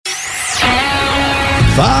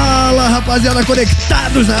Fala, rapaziada,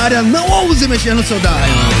 conectados na área, não ouse mexer no seu dial.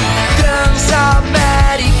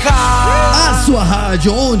 Transamérica, A sua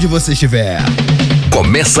rádio, onde você estiver.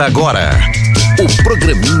 Começa agora o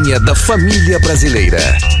programinha da família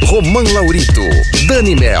brasileira. Romã Laurito,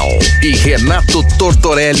 Dani Mel e Renato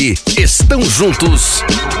Tortorelli estão juntos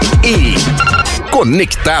e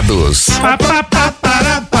conectados.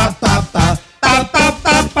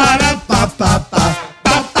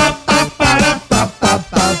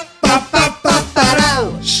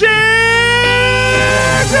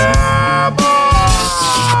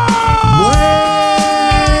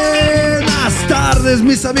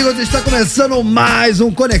 Meus amigos, está começando mais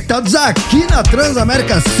um Conectados aqui na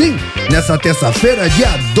Transamérica, sim, nessa terça-feira, dia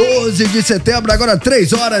 12 de setembro, agora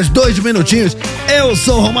 3 horas, 2 minutinhos. Eu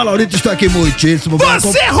sou o Romã Laurito, estou aqui muitíssimo.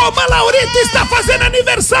 Você, Romã Laurito, está fazendo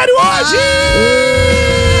aniversário hoje!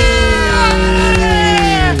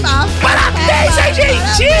 Parabéns,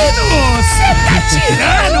 argentino! Você tá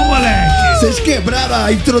tirando, moleque! Vocês quebraram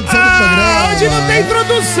a introdução do programa. Hoje não tem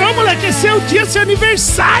introdução, moleque. Esse é o dia, seu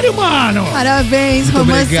aniversário, mano. Parabéns,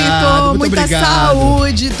 Romancito. Muita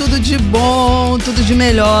saúde, tudo de bom, tudo de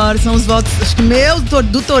melhor. São os votos, acho que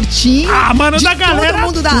do Tortinho. Mano, da galera. Todo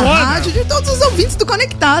mundo da rádio, de todos os ouvintes do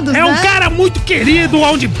Conectados, né? É um cara muito querido,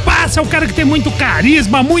 onde passa, é um cara que tem muito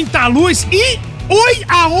carisma, muita luz e...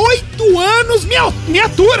 há 8 anos me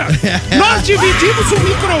atura. Nós dividimos o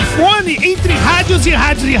microfone entre rádios e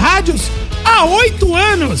rádios e rádios há 8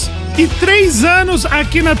 anos. E 3 anos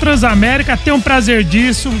aqui na Transamérica. Tenho um prazer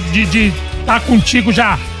disso, de estar contigo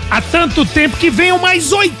já há tanto tempo. Que venham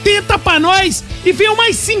mais 80 pra nós e venham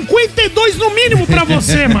mais 52 no mínimo pra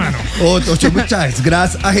você, mano. Ô, Tortinho, muitas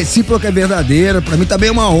graças. A recíproca é verdadeira. Pra mim também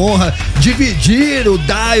é uma honra dividir o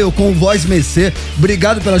dial com o Voz Mecê.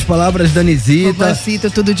 Obrigado pelas palavras, Danizita. Romancito,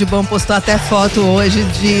 tudo de bom. Postou até foto hoje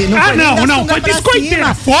de... Não, foi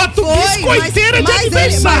biscoiteira. Foto biscoiteira de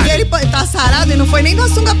aniversário. Mas ele tá sarado e não foi nem da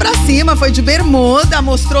sunga pra cima. Foi de bermuda,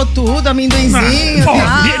 mostrou tudo, amendoinzinho.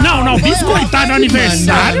 Não, biscoitar no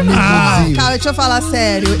aniversário, não. Cara, deixa eu falar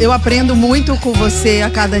sério. Eu aprendo muito com você a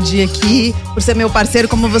cada dia aqui, por ser meu parceiro.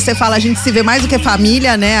 Como você fala, a gente se vê mais do que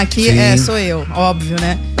família, né? Aqui sou eu, óbvio,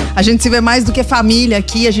 né? A gente se vê mais do que família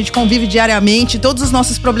aqui, a gente convive diariamente, todos os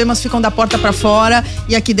nossos problemas ficam da porta pra fora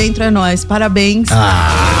e aqui dentro é nós. Parabéns.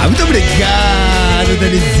 Muito obrigado,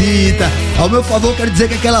 Danizita. Ao meu favor, quero dizer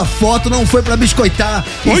que aquela foto não foi pra biscoitar.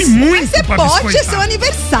 Foi muito pra biscoitar. Mas você pode, é seu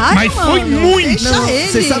aniversário, mas mano. Foi muito.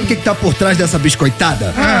 Você sabe o que tá por trás dessa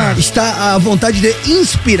biscoitada? Está a vontade de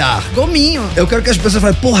inspirar. Gominho. Eu quero que as pessoas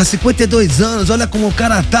falem, porra, 52 anos, olha como o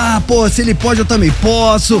cara tá, pô, se ele pode eu também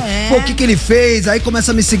posso. Pô, o que ele fez? Aí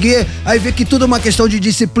começa a me seguir, aí vê que tudo é uma questão de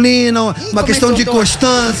disciplina, uma questão de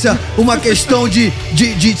constância, uma questão de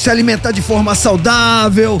se alimentar de forma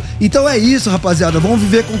saudável. Então é isso, rapaziada, vamos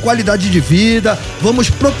viver com qualidade de vida, vamos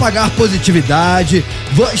propagar positividade,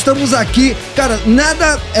 estamos aqui, cara,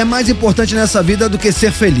 nada é mais importante nessa vida do que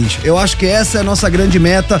ser feliz. Eu acho que essa é a nossa grande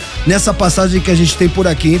meta nessa passagem que a gente tem por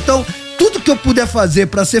aqui. Então, tudo que eu puder fazer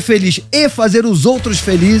pra ser feliz e fazer os outros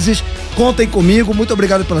felizes, contem comigo. Muito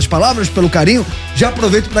obrigado pelas palavras, pelo carinho. Já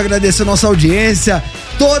aproveito pra agradecer a nossa audiência,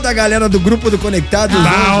 toda a galera do grupo do Conectados.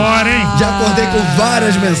 Da hora, hein? Já acordei com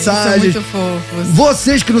várias mensagens. São muito fofos.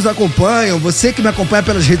 Vocês que nos acompanham, você que me acompanha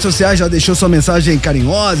pelas redes sociais, já deixou sua mensagem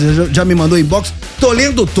carinhosa, já me mandou inbox. Tô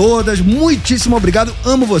lendo todas. Muitíssimo obrigado.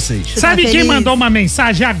 Amo vocês. Sabe quem mandou uma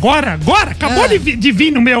mensagem agora? Acabou de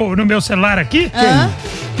vir no meu celular aqui? Quem?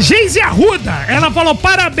 Geise Arruda, ela falou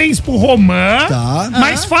parabéns pro Romã,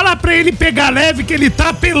 mas fala pra ele pegar leve que ele tá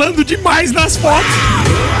apelando demais nas fotos.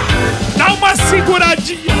 Dá uma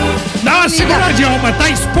seguradinha, Romã,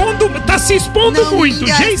 tá se expondo muito.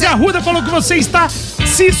 Geise Arruda falou que você está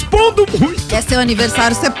se expondo muito. É seu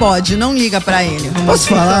aniversário, você pode, não liga pra ele. Posso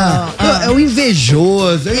falar? É o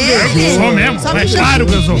invejoso, Sou mesmo, claro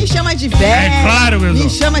que eu sou. Me chama de velho, claro que eu sou. Me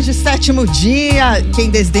chama de sétimo dia. Quem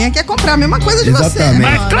desdenha quer comprar a mesma coisa de você.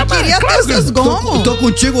 Mas queria ter os seus gomos. Tô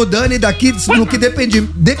contigo, Dani, daqui no que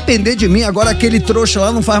depender de mim, agora aquele trouxa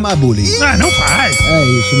lá não faz mais bullying. Não faz. É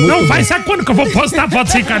isso, muito Não bom. faz, sabe quando que eu vou postar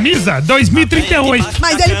foto sem camisa? 2038.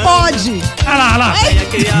 Mas ele pode. Olha lá.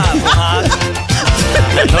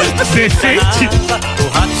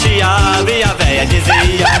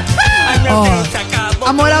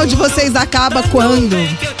 A moral de vocês acaba quando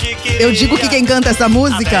eu digo que quem canta essa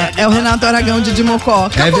música é o Renato Aragão de Dimocó.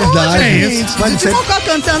 É verdade. É isso. De Dimocó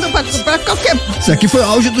cantando pra qualquer... Isso aqui foi o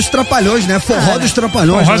auge dos Trapalhões, né? Forró dos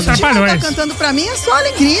Trapalhões. Forró dos Trapalhões. Dimocó cantando pra mim é só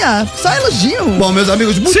alegria, só elogio. Bom, meus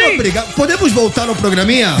amigos, muito obrigado. Podemos voltar ao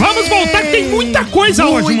programinha? Vamos voltar que tem muita coisa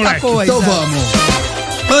hoje, moleque. Então vamos.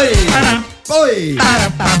 Oi. Foi!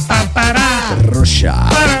 Roxa.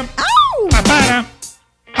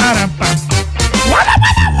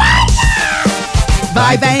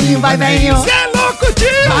 Vai, velhinho, vai, velhinho. Cê é louco, tio!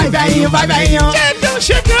 Vai, velhinho, vai, velhinho. Então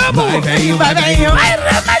chegamos! Vai, velhinho, vai, velhinho. Vai,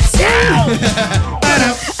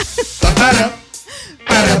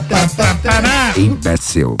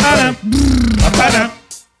 Imbecil.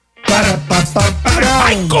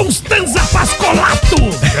 Vai, Constanza Pascolato!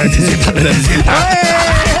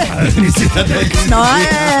 Não é?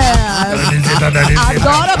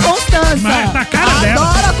 Adoro a Constanza. Mas tá cara dela.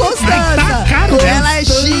 Adoro a Constanza. Tá cara dela. Ela é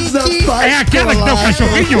chique. É aquela que tem o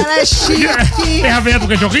cachorrinho? Ela é chique. É a veia do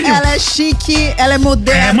cachorrinho? Ela é chique, ela é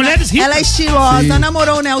moderna. É, mulheres ricas. Ela é estilosa, Sim.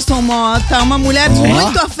 namorou o Nelson Mota, uma mulher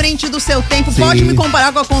muito à frente do seu tempo. Sim. Pode me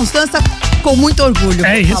comparar com a Constanza com muito orgulho.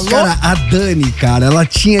 É isso. Falou? Cara, a Dani, cara, ela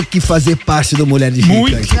tinha que fazer parte do Mulheres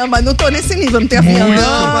Muito. Ricas. Não, mas não tô nesse nível, não tem avião. Muito.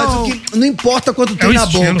 Não, mas o que não importa quanto tem o na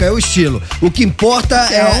estilo. boca, é o estilo. O que importa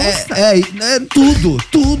é tudo,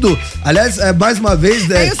 tudo. Aliás, mais uma vez,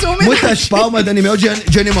 isso, homenagem. muitas palmas, Dani Mel,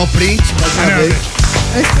 de Animal Print, mais uma vez.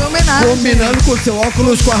 Esse foi homenagem. Combinando com o seu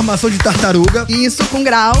óculos com a armação de tartaruga. Isso com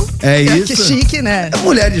grau. É isso. Que chique, né? É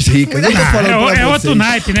Mulheres Ricas, eu tô falando pra É vocês. outro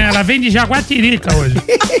naipe, né? Ela vem de Jaguatirica hoje.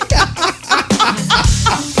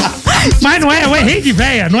 Mas não é, eu errei de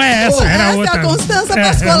véia, não é essa, era Essa outra. é a Constanza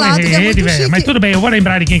Pascolato, que é errei muito de véia, chique. mas tudo bem, eu vou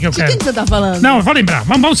lembrar de quem que eu De quero. quem que você tá falando? Não, eu vou lembrar.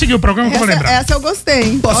 Vamos seguir o programa que eu vou lembrar. Essa eu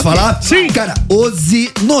gostei. Posso falar? Sim. Cara,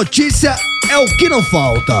 hoje notícia é o que não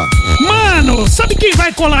falta. Mano, sabe quem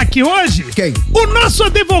vai colar aqui hoje? Quem? O nosso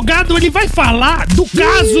advogado, ele vai falar do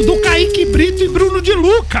caso do Kaique Brito e Bruno de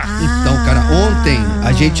Luca. Então, cara, ontem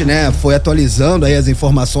a gente, né, foi atualizando aí as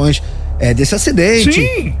informações desse acidente.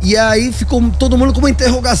 Sim. E aí ficou todo mundo com uma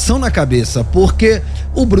interrogação na cabeça, porque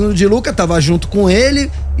o Bruno de Luca tava junto com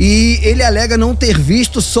ele e ele alega não ter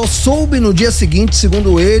visto, só soube no dia seguinte,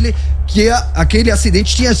 segundo ele, que aquele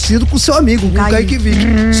acidente tinha sido com seu amigo, com o Kaique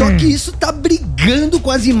Vick. Só que isso tá brigando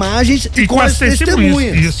com as imagens e com as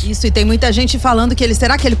testemunhas. Isso. E tem muita gente falando que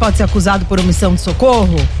será que ele pode ser acusado por omissão de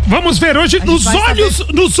socorro? Vamos ver hoje nos vai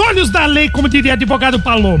olhos da lei, como diria advogado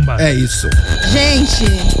Palomba. É isso. Gente,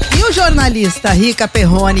 e o jornalista Rica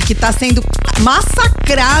Perrone, que tá sendo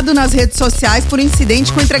massacrado nas redes sociais por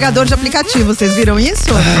incidente com o entregador de aplicativo. Vocês viram isso?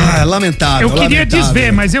 Ah, lamentável. Eu queria lamentável.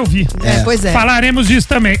 desver, mas eu vi. Pois é. Falaremos disso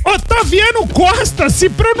também. Otaviano Costa se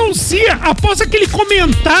pronuncia após aquele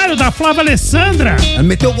comentário da Flávia Alessandra. Ele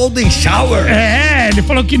meteu o Golden Shower. Ele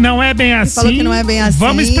falou que não é bem assim. Falou que não é bem assim.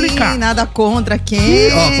 Vamos explicar. Nada contra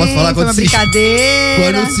quem. Ó, posso falar foi quando uma se-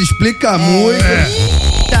 brincadeira. Quando se explica muito.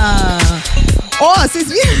 Eita! Vocês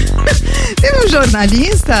viram? Teve um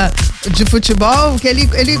jornalista de futebol que ele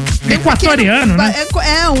deu um Equatoriano, pequeno,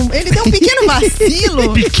 né? ele deu um pequeno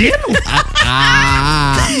vacilo. Pequeno?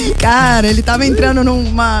 Cara, ele tava entrando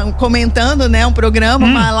comentando, né, um programa,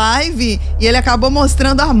 uma live, e ele acabou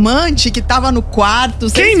mostrando a amante que tava no quarto.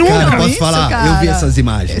 Vocês Quem viram nunca? Cara, posso isso, falar? cara? Eu vi essas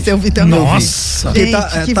imagens. Esse eu vi também. Nossa. Gente,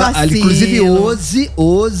 Porque que vacilo. inclusive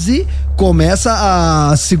hoje começa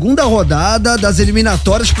a segunda rodada das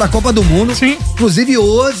eliminatórias para a Copa do Mundo. Sim. Inclusive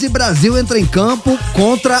hoje Brasil entra em campo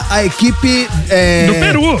contra a equipe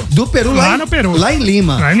Do Peru. Lá no Peru. lá em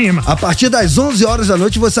Lima. Lá em Lima. A partir das 11 horas da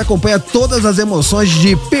noite você acompanha todas as emoções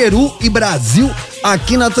de Peru e Brasil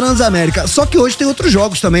aqui na Transamérica. Só que hoje tem outros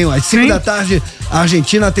jogos também, ó. Às 5 Sim. da tarde a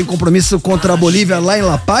Argentina tem compromisso contra a Bolívia lá em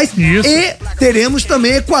La Paz. Isso. E teremos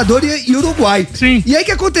também Equador e Uruguai. Sim. E aí o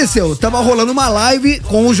que aconteceu? Tava rolando uma live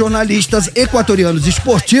com os jornalistas equatorianos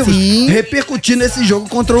esportivos repercutindo esse jogo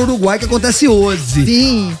contra o Uruguai que acontece hoje.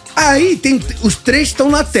 Sim. Aí os três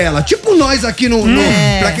estão na tela. Tipo nós aqui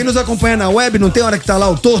pra quem nos acompanha na web, não tem hora que tá lá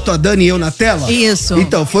o Torto, a Dani e eu na tela? Isso.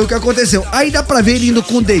 Então, foi o que aconteceu. Aí dá pra ver ele indo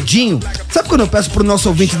com o dedinho. Sabe quando eu peço pro nosso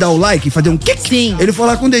ouvinte dar o like e fazer um kick? Sim. Ele foi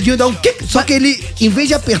lá com o dedinho e dá um kick. Só que ele, em vez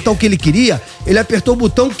de apertar o que ele queria, ele apertou o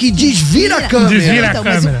botão que desvira a câmera. Desvira. Então, a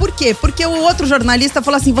mas câmera. por quê? Porque o outro jornalista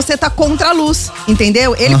falou assim, você tá contra a luz,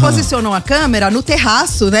 entendeu? Ele posicionou a câmera no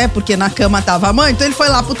terraço, né? Porque na cama tava a mãe, então ele foi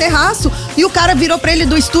lá pro terraço e o cara virou pra ele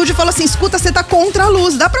do estúdio e falou assim, escuta, você tá contra a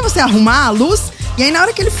luz, dá pra você arrumar a luz? E aí na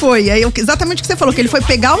hora que ele foi, exatamente o que você falou, que ele foi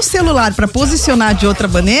pegar o celular pra posicionar de outra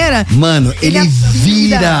maneira. Mano, ele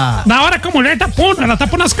vira. Na hora que a mulher tá pondo, ela tá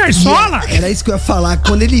pondo as carçolas. Era isso que eu ia falar.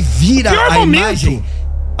 Quando ele vira Pior a momento. imagem,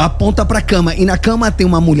 aponta pra cama. E na cama tem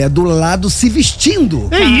uma mulher do lado se vestindo.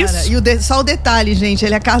 É Cara, isso. e só o detalhe, gente,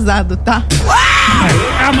 ele é casado, tá?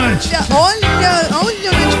 É amante. Olha onde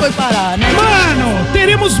a gente foi parar, né? Mano,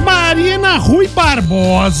 teremos Marina Rui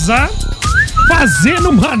Barbosa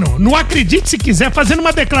fazendo, mano, não acredite se quiser, fazendo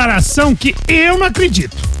uma declaração que eu não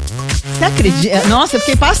acredito. Você acredita? Nossa, eu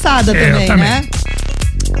fiquei passada Eu também, também. né?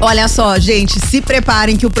 Olha só, gente, se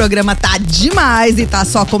preparem que o programa tá demais e tá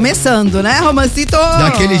só começando, né, Romancito?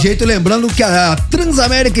 Daquele jeito, lembrando que a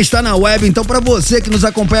Transamérica está na web, então pra você que nos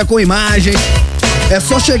acompanha com imagens, é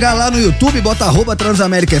só chegar lá no YouTube, bota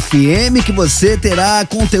 @Transamérica FM, que você terá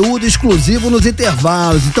conteúdo exclusivo nos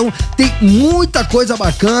intervalos. Então tem muita coisa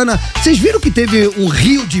bacana. Vocês viram que teve um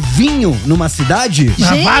rio de vinho numa cidade?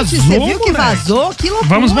 Gente, vazou, você viu que moleque? vazou? Que loucura.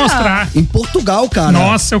 Vamos mostrar. Em Portugal, cara.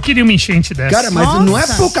 Nossa, eu queria uma enchente dessa. Cara, mas Nossa. não é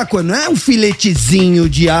pouca coisa, não é um filetezinho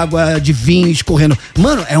de água de vinho escorrendo.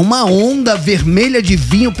 Mano, é uma onda vermelha de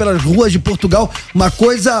vinho pelas ruas de Portugal. Uma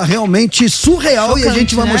coisa realmente surreal. Chocante, e a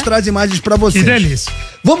gente vai né? mostrar as imagens pra vocês. Que delícia.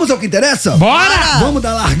 Vamos ao que interessa? Bora! Vamos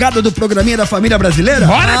dar largada do programinha da família brasileira?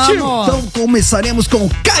 Bora, tio! Vamos. Então começaremos com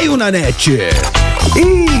Caio na Net.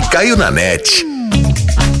 Ih, caiu na net.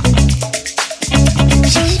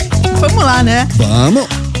 Vamos lá, né? Vamos.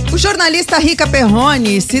 O jornalista Rica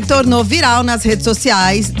Perrone se tornou viral nas redes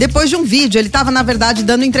sociais depois de um vídeo. Ele estava, na verdade,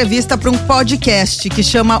 dando entrevista para um podcast que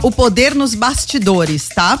chama O Poder nos Bastidores,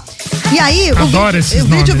 tá? E aí, Adoro esses o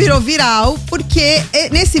vídeo nomes. virou viral porque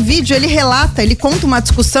nesse vídeo ele conta uma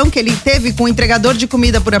discussão que ele teve com um entregador de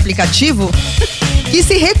comida por aplicativo que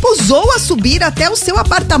se recusou a subir até o seu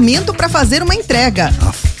apartamento para fazer uma entrega.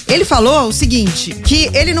 Ele falou o seguinte, que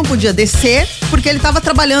ele não podia descer porque ele estava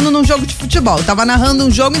trabalhando num jogo de futebol. Estava narrando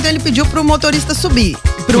um jogo, então ele pediu pro motorista subir.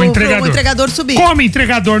 Pro entregador subir. Como o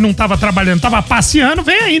entregador não tava trabalhando, tava passeando,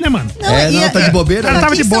 vem aí, né, mano? Tá de bobeira? Ela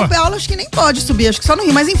tava Aqui de em boa. São Paulo acho que nem pode subir, acho que só no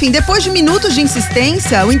Rio. Mas enfim, depois de minutos de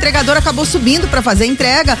insistência, o entregador acabou subindo pra fazer a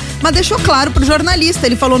entrega, mas deixou claro pro jornalista.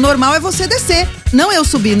 Ele falou, normal é você descer, não eu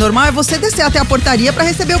subir. Normal é você descer até a portaria pra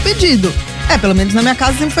receber o pedido. Pelo menos na minha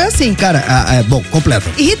casa sempre foi assim. Cara, bom,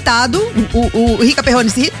 completa. Irritado, o Rica Perrone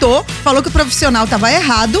se irritou, falou que o profissional tava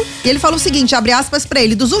errado e ele falou o seguinte, abre aspas pra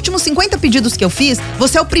ele, dos últimos 50 pedidos que eu fiz,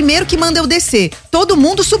 você é o primeiro que manda eu descer. Todo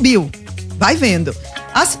mundo subiu. Vai vendo.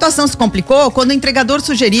 A situação se complicou quando o entregador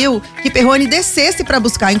sugeriu que Perrone descesse para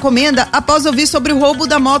buscar a encomenda após ouvir sobre o roubo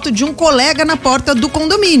da moto de um colega na porta do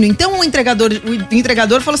condomínio. Então o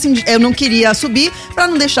entregador falou assim, eu não queria subir para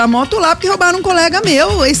não deixar a moto lá porque roubaram um colega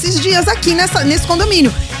meu esses dias aqui nesse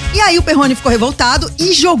condomínio. E aí o Perrone ficou revoltado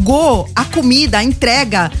e jogou a comida, a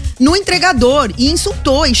entrega, no entregador e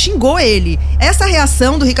insultou e xingou ele. Essa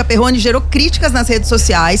reação do Rica Perrone gerou críticas nas redes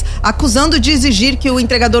sociais, acusando de exigir que o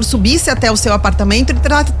entregador subisse até o seu apartamento e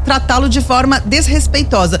tratá-lo de forma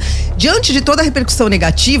desrespeitosa. Diante de toda a repercussão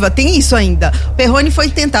negativa, tem isso ainda. O Perrone foi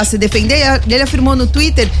tentar se defender e ele afirmou no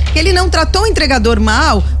Twitter que ele não tratou o entregador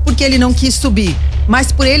mal porque ele não quis subir,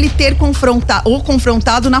 mas por ele ter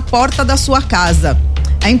confrontado na porta da sua casa.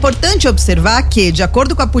 É importante observar que, de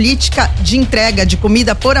acordo com a política de entrega de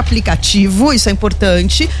comida por aplicativo, isso é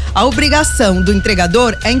importante, a obrigação do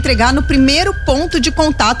entregador é entregar no primeiro ponto de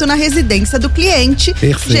contato na residência do cliente,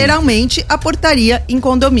 Perfeito. geralmente a portaria em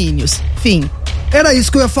condomínios. Fim. Era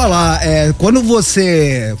isso que eu ia falar. Quando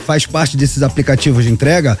você faz parte desses aplicativos de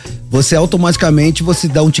entrega, você automaticamente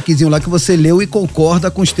dá um tiquezinho lá que você leu e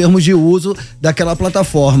concorda com os termos de uso daquela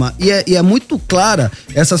plataforma. E é muito clara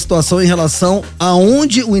essa situação em relação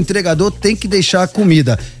aonde o entregador tem que deixar a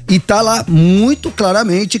comida. E tá lá muito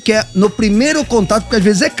claramente que é no primeiro contato, porque às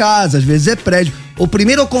vezes é casa, às vezes é prédio. O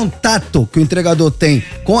primeiro contato que o entregador tem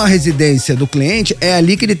com a residência do cliente é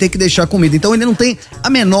ali que ele tem que deixar a comida. Então ele não tem a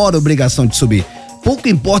menor obrigação de subir. Pouco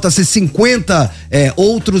importa se 50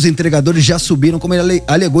 outros entregadores já subiram, como ele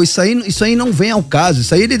alegou. Isso aí não vem ao caso.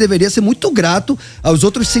 Isso aí ele deveria ser muito grato aos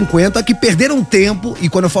outros 50 que perderam tempo. E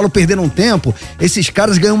quando eu falo perderam tempo, esses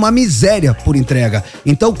caras ganham uma miséria por entrega.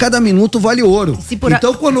 Então cada minuto vale ouro.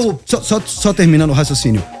 Então quando... Só terminando o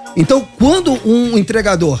raciocínio. Então quando um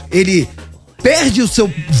entregador, ele perde o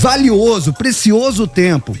seu valioso, precioso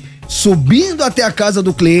tempo subindo até a casa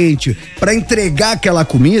do cliente para entregar aquela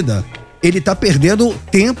comida, ele tá perdendo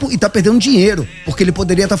tempo e tá perdendo dinheiro, porque ele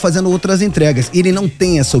poderia estar fazendo outras entregas. E ele não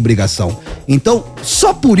tem essa obrigação. Então,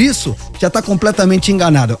 só por isso, já tá completamente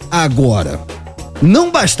enganado. Agora,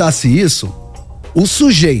 não bastasse isso, o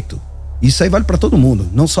sujeito, isso aí vale pra todo mundo,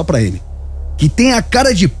 não só pra ele, que tem a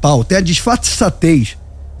cara de pau, tem a disfarçatez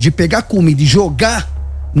de pegar comida e jogar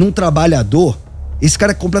num trabalhador, esse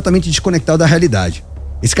cara é completamente desconectado da realidade.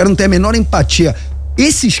 Esse cara não tem a menor empatia.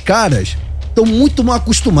 Esses caras estão muito mal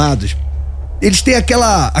acostumados. Eles têm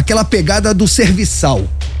aquela pegada do serviçal.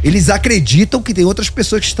 Eles acreditam que tem outras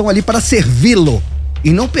pessoas que estão ali para servi-lo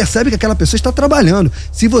e não percebem que aquela pessoa está trabalhando.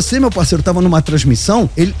 Se você, meu parceiro, estava numa transmissão,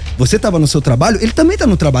 você estava no seu trabalho, ele também está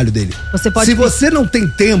no trabalho dele. Se você não tem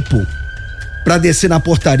tempo para descer na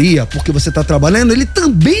portaria porque você está trabalhando, ele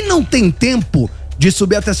também não tem tempo de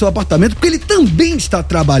subir até seu apartamento porque ele também está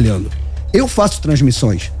trabalhando. Eu faço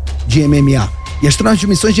transmissões de MMA E as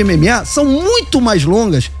transmissões de MMA são muito mais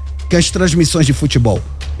longas que as transmissões de futebol.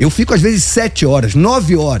 Eu fico às vezes 7 horas,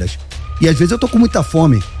 9 horas. E às vezes eu tô com muita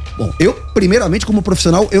fome. Bom, eu, primeiramente, como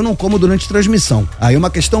profissional, eu não como durante transmissão. Aí é uma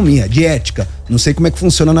questão minha, de ética. Não sei como é que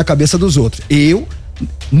funciona na cabeça dos outros. Eu,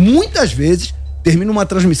 muitas vezes, termino uma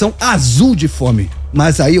transmissão azul de fome.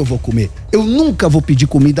 Mas aí eu vou comer. Eu nunca vou pedir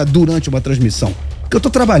comida durante uma transmissão. Porque eu tô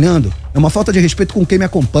trabalhando. É uma falta de respeito com quem me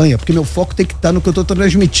acompanha. Porque meu foco tem que estar no que eu tô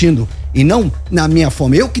transmitindo. E não na minha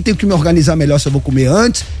fome. Eu que tenho que me organizar melhor se eu vou comer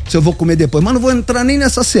antes, se eu vou comer depois. Mas não vou entrar nem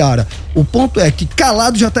nessa seara. O ponto é que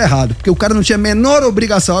calado já tá errado. Porque o cara não tinha a menor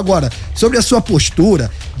obrigação. Agora, sobre a sua postura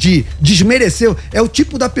de desmerecer, é o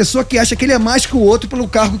tipo da pessoa que acha que ele é mais que o outro pelo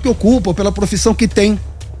cargo que ocupa, ou pela profissão que tem.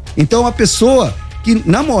 Então, a pessoa que,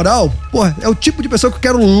 na moral, é o tipo de pessoa que eu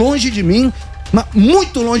quero longe de mim, mas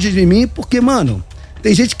muito longe de mim, porque, mano,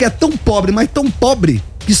 tem gente que é tão pobre, mas tão pobre,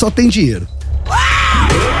 que só tem dinheiro.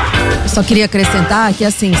 Eu só queria acrescentar que,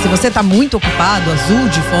 assim, se você tá muito ocupado, azul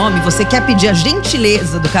de fome, você quer pedir a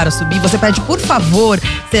gentileza do cara subir, você pede, por favor,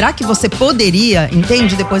 será que você poderia,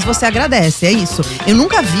 entende? Depois você agradece, é isso. Eu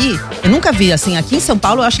nunca vi, assim, aqui em São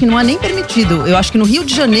Paulo eu acho que não é nem permitido. Eu acho que no Rio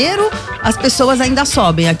de Janeiro as pessoas ainda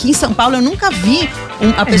sobem. Aqui em São Paulo eu nunca vi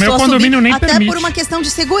a pessoa subir, até permite. Por uma questão de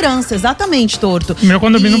segurança, exatamente, Torto. O meu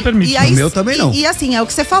condomínio não permite. O meu também não. E assim, é o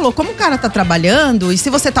que você falou, como o cara tá trabalhando, e se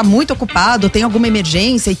você tá muito ocupado, tem alguma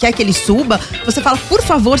emergência e quer que ele suba, você fala, por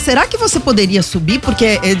favor, será que você poderia subir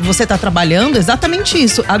porque você tá trabalhando? Exatamente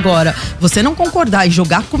isso. Agora, você não concordar e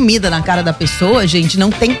jogar comida na cara da pessoa, gente, não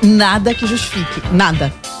tem nada que justifique.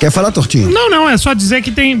 Nada. Quer falar, Tortinho? Não, é só dizer que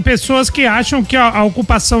tem pessoas que acham que a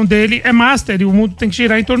ocupação dele é master e o mundo tem que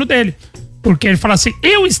girar em torno dele. Porque ele fala assim,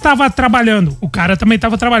 eu estava trabalhando, o cara também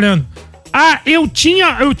estava trabalhando. Ah, eu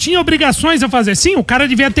tinha obrigações a fazer. Sim, o cara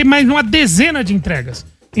devia ter mais uma dezena de entregas.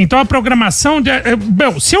 Então a programação...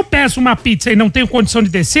 se eu peço uma pizza e não tenho condição de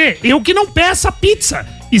descer, eu que não peço a pizza.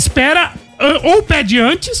 Espera, ou pede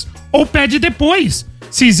antes, ou pede depois.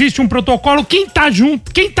 Se existe um protocolo, quem tá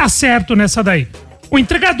junto, quem tá certo nessa daí? O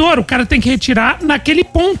entregador, o cara tem que retirar naquele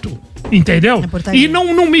ponto. Entendeu? E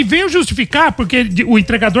não me venham justificar, porque o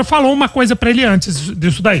entregador falou uma coisa pra ele antes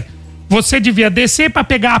disso daí. Você devia descer pra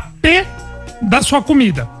pegar a P da sua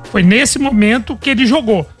comida. Foi nesse momento que ele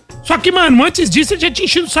jogou. Só que, mano, antes disso ele já tinha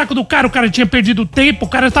enchido o saco do cara, o cara tinha perdido o tempo, o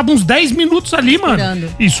cara tava uns 10 minutos ali, mano.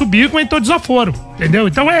 E subiu e comentou desaforo, entendeu?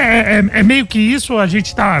 Então é meio que isso, a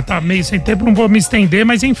gente tá meio sem tempo, não vou me estender,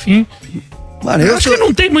 mas enfim... Mano, eu acho que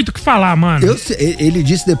não tem muito o que falar, mano. Ele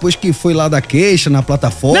disse depois que foi lá da queixa na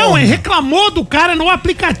plataforma. Não, ele reclamou do cara no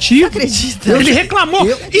aplicativo. Você acredita? Ele reclamou.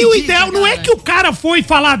 E o ideal não é que o cara foi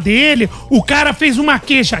falar dele, o cara fez uma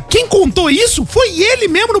queixa. Quem contou isso foi ele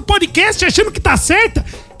mesmo no podcast, achando que tá certa.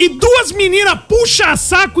 E duas meninas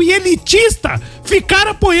puxa-saco e elitista ficaram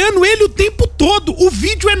apoiando ele o tempo todo. O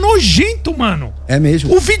vídeo é nojento, mano. É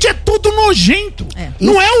mesmo. O vídeo é todo nojento.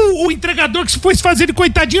 Não é o entregador que se foi fazer de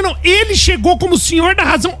coitadinho, não. Ele chegou como o senhor da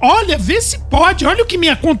razão. Olha, vê se pode. Olha o que me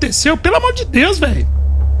aconteceu. Pelo amor de Deus, velho.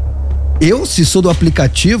 Eu, se sou do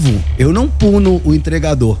aplicativo, eu não puno o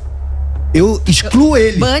entregador. Eu excluo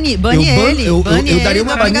ele. Bane ele. Eu daria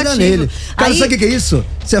uma banida nele. Cara, sabe o que é isso?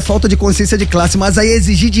 Isso é falta de consciência de classe, mas aí é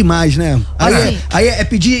exigir demais, né? Aí é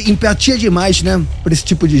pedir empatia demais, né? Pra esse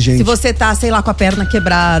tipo de gente. Se você tá, sei lá, com a perna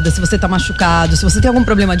quebrada, se você tá machucado, se você tem algum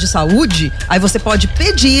problema de saúde, aí você pode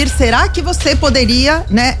pedir, será que você poderia,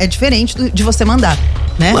 né? É diferente de você mandar,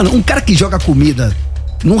 né? Mano, um cara que joga comida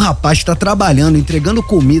num rapaz que tá trabalhando, entregando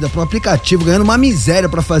comida pro aplicativo, ganhando uma miséria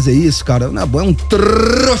pra fazer isso, cara, não é bom, é um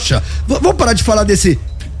trouxa. Vamos parar de falar desse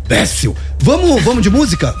imbécil. Vamos de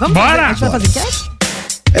música? Bora! A gente vai fazer cast?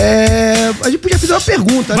 A gente podia fazer uma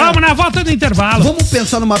pergunta, né? Vamos na volta do intervalo. Vamos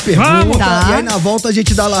pensar numa pergunta e aí na volta a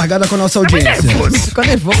gente dá a largada com a nossa audiência. Ficou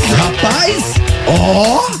nervoso. Rapaz,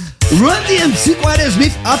 Run DMC com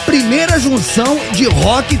Aerosmith, a primeira junção de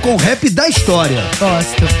rock com rap da história.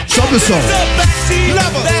 Gosto. Sobe o som.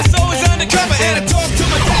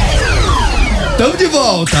 Tamo de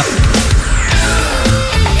volta.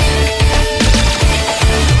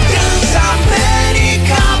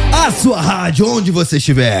 A sua rádio, onde você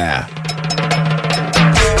estiver.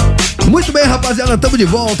 Muito bem, rapaziada, tamo de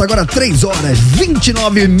volta. Agora 3 horas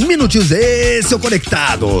 29 minutinhos. Esse é o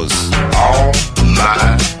Conectados.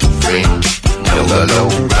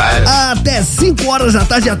 Até 5 horas da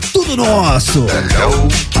tarde é tudo nosso.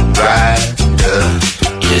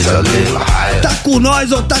 Tá com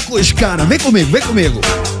nós ou tá com os caras? Vem comigo.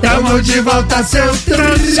 Tamo de volta, seu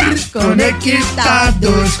trans.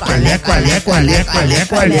 Conectados. Qual é?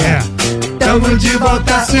 Tamo de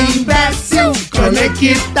volta, imbécil.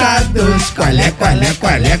 Conectados. Qual é?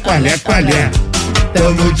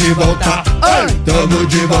 Tamo de volta. Ai, tamo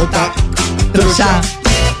de volta. Trouxa.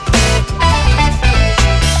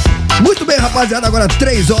 Muito bem, rapaziada, agora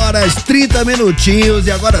 3 horas, 30 minutinhos.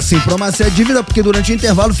 E agora sim, pra amaciar a dívida, porque durante o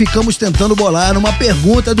intervalo ficamos tentando bolar uma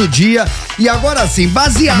pergunta do dia. E agora sim,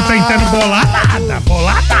 baseado. Não tentando bolar nada.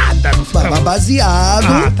 Não ficamos.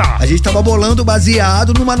 Baseado. Tá. A gente tava bolando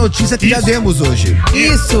baseado numa notícia que já demos hoje.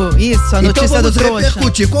 Isso, a notícia então do vamos trouxa.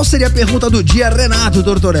 repercutir. Qual seria a pergunta do dia, Renato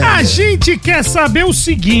Tortorelli? A gente quer saber o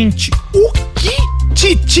seguinte: o que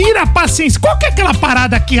te tira a paciência? Qual que é aquela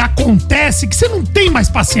parada que acontece que você não tem mais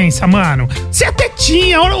paciência, mano? Você até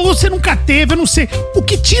tinha, ou você nunca teve, eu não sei. O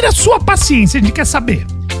que tira a sua paciência? A gente quer saber.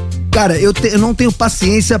 Cara, eu não tenho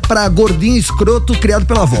paciência pra gordinho escroto criado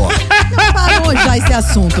pela avó. Parou já esse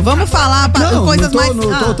assunto. Vamos falar coisas mais...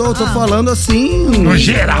 Tô falando assim... No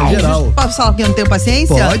geral. Posso falar que eu não tenho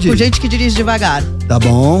paciência? Pode. Com gente que dirige devagar. Tá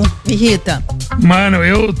bom. Me irrita. Mano,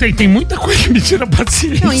 tem muita coisa que me tira a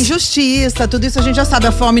paciência. Não, injustiça, tudo isso a gente já sabe,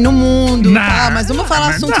 a fome no mundo. Mas vamos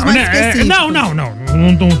falar assuntos mais específicos.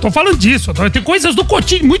 Não tô falando disso. Tem coisas do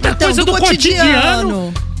cotidiano, muita coisa do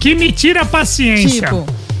cotidiano que me tira a paciência. Tipo?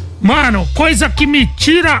 Mano, coisa que me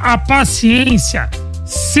tira a paciência.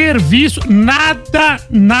 Serviço, nada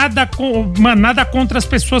contra as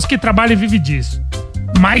pessoas que trabalham e vivem disso.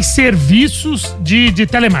 Mas serviços de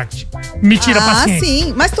telemarketing. Me tira a paciência. Ah,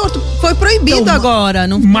 sim. Mas Torto, foi proibido agora.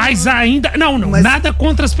 Não... Mas ainda... Não, nada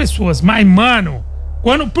contra as pessoas. Mas, mano...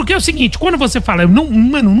 Porque é o seguinte, quando você fala,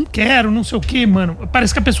 não quero, não sei o que, mano.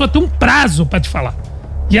 Parece que a pessoa tem um prazo pra te falar.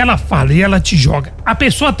 E ela fala, e ela te joga. A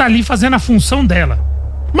pessoa tá ali fazendo a função dela.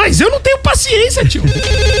 Mas eu não tenho paciência, tio.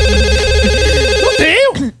 Não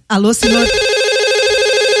tenho. Alô, senhor...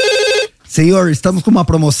 Senhor, estamos com uma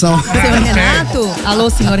promoção. Senhor Renato? Alô,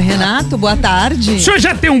 senhor Renato, boa tarde. O senhor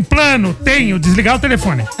já tem um plano? Tenho, desligar o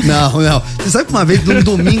telefone. Não. Você sabe que uma vez, num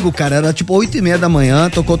domingo, cara, era tipo 8h30 da manhã,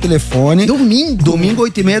 tocou o telefone. Domingo,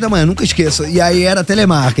 8h30 da manhã, nunca esqueço. E aí era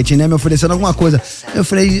telemarketing, né, me oferecendo alguma coisa. Eu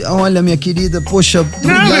falei, olha, minha querida, poxa...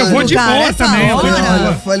 Não, eu vou de boa também.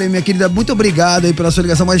 Eu falei, minha querida, muito obrigado aí pela sua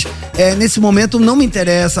ligação, mas nesse momento não me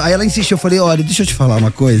interessa. Aí ela insistiu, eu falei, olha, deixa eu te falar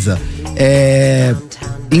uma coisa.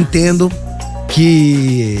 Entendo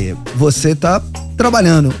que você tá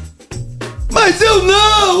trabalhando. Mas eu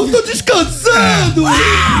não! Tô descansando!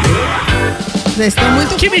 Vocês estão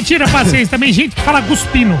muito... Que me tira a paciência também, gente que fala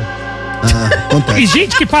cuspino. Acontece. E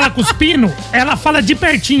gente que fala cuspino, ela fala de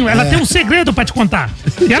pertinho, ela tem um segredo pra te contar.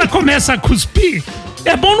 E ela começa a cuspir.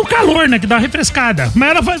 É bom no calor, né? Que dá uma refrescada. Mas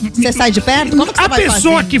ela vai... Você sai de perto? Como que você vai A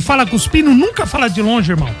pessoa fazer? que fala cuspino nunca fala de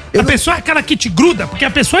longe, irmão. A pessoa é aquela que te gruda, porque a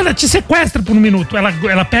pessoa, ela te sequestra por um minuto.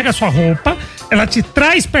 Ela pega a sua roupa, ela te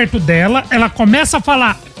traz perto dela, ela começa a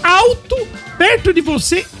falar alto, perto de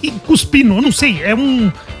você e cuspino. Eu não sei,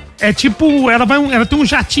 é tipo, ela tem um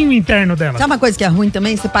jatinho interno dela. Sabe uma coisa que é ruim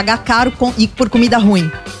também? Você pagar caro e por comida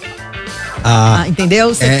ruim.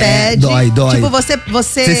 Entendeu? Você pede. Dói. Tipo, você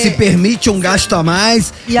se permite um gasto a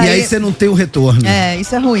mais e aí você não tem o retorno.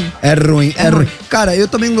 Isso é ruim. É ruim. Cara, eu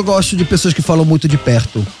também não gosto de pessoas que falam muito de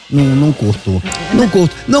perto. Não curto. Não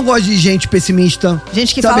curto. Não gosto de gente pessimista.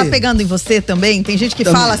 Gente que sabe? fala pegando em você também. Tem gente que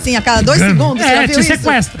Também. fala assim a cada 2 segundos. Você já viu te isso?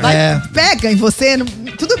 sequestra. Pega em você.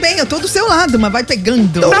 Tudo bem, eu tô do seu lado, mas vai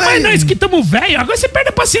pegando. Mas nós que estamos velho, agora você perde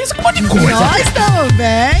a paciência com um monte de coisa. Nós estamos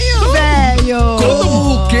velho.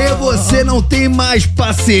 Como que você não tem mais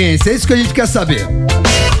paciência? É isso que a gente quer saber.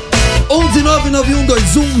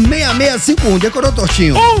 11991216651. Decorou,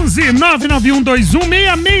 Tortinho?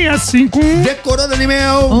 11991216651. Decorou,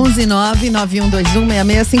 Daniel?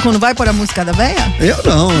 11991216651. Não vai pôr a música da véia? Eu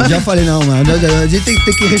não, já falei não, mano. A gente tem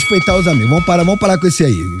que respeitar os amigos. Vamos parar com esse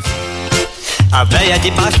aí. A véia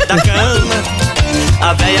debaixo da cama,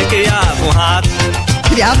 a véia criava um rato.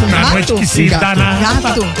 Criava um Na rato? noite que se dá na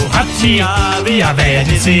Gato. o rato miava e a véia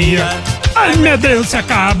dizia: ai meu Deus, se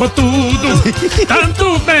acaba tudo.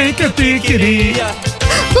 Tanto bem que eu te queria.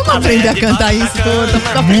 Vamos aprender a cantar isso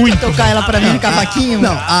todo. Muito. Tocar ela pra mim no cavaquinho?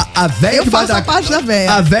 Não, a véia Eu debaixo faço a parte da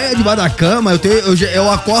véia. A véia debaixo da cama, eu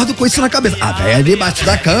acordo com isso na cabeça. A véia debaixo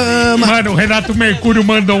da cama. Mano, o Renato Mercúrio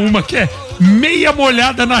mandou uma que é meia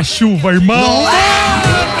molhada na chuva, irmão.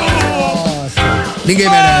 Ninguém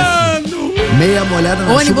merece. Meia molhada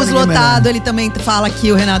na Ônibus chuva, lotado, ele também fala aqui,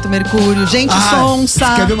 o Renato Mercúrio. Gente sonsa.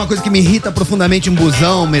 Você quer ver uma coisa que me irrita profundamente em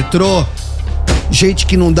busão, metrô? Gente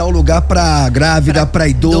que não dá o lugar pra grávida, pra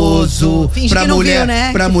idoso, Finge pra que não mulher, viu,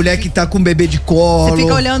 né? pra mulher que tá com o bebê de colo. Você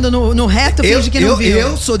fica olhando no reto, finge que não viu.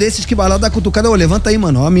 Eu sou desses que vai lá dar cutucada, levanta aí,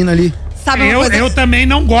 mano, ó a mina ali. Sabe uma coisa? Eu também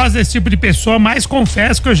não gosto desse tipo de pessoa, mas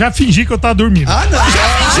confesso que eu já fingi que eu tava dormindo. Ah, não! Já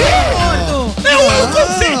fingiu, gordo? Eu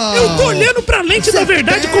confesso. Eu tô olhando pra lente da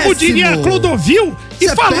verdade, como diria Clodovil, e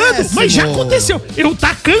falando, mas já aconteceu. Eu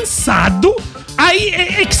tá cansado. Aí,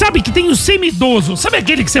 é que sabe que tem o semi-idoso. Sabe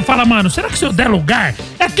aquele que você fala, mano, será que se eu der lugar?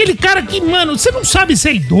 É aquele cara que, mano, você não sabe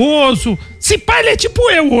ser idoso. Se pá, ele é tipo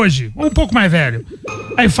eu hoje, um pouco mais velho.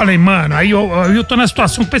 Aí eu falei, mano, aí eu tô na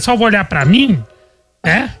situação que o pessoal vai olhar pra mim,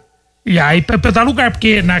 né? E aí pra eu dar lugar,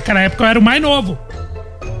 porque naquela época eu era o mais novo.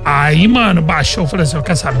 Aí, mano, baixou, eu falei assim,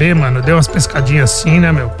 quer saber, mano? Deu umas pescadinhas assim,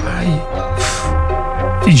 né, meu pai?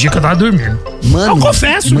 Fingi que eu tava dormindo. Mano, eu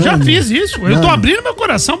confesso, já fiz isso. Eu tô abrindo meu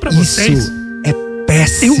coração pra vocês. Isso é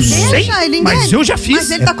péssimo. Eu sei, mas eu já fiz.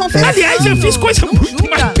 Mas ele tá confessando. Aliás, eu fiz coisa muito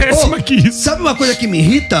mais péssima que isso. Sabe uma coisa que me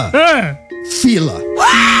irrita? Fila.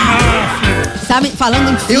 Sabe,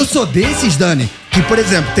 falando em fila. Eu sou desses, Dani, que, por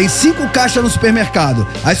exemplo, tem 5 caixas no supermercado.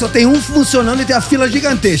 Aí só tem um funcionando e tem a fila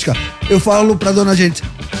gigantesca. Eu falo pra dona gente,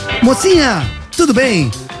 mocinha, tudo bem?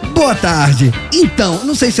 Boa tarde. Então,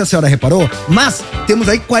 não sei se a senhora reparou, mas temos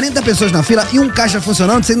aí 40 pessoas na fila e um caixa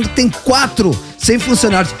funcionando, sendo que tem 4 sem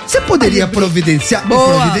funcionários. Você poderia providenciar?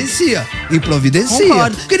 Boa. E providencia.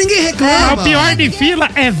 Concordo. Porque ninguém reclama. O pior de fila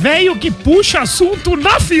é velho que puxa assunto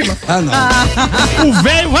na fila. Ah, não. O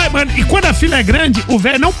velho vai, mano, e quando a fila é grande, o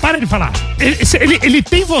velho não para de falar. Ele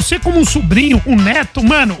tem você como um sobrinho, um neto,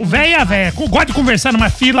 mano, o velho e a velha, gosta de conversar numa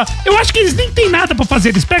fila. Eu acho que eles nem tem nada pra fazer,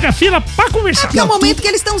 eles pegam a fila pra conversar. É o momento que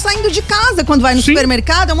eles estão saindo de casa, quando vai no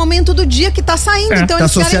supermercado, é o momento do dia que tá saindo. Então Tá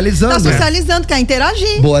eles socializando. Tá socializando, quer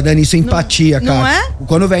interagir. Boa, Dani, isso é empatia, cara. Não é?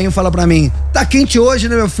 Quando o velhinho fala pra mim, tá quente hoje,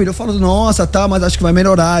 né, meu filho? Eu falo, nossa, tá, mas acho que vai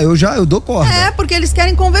melhorar. Eu dou corda. É, porque eles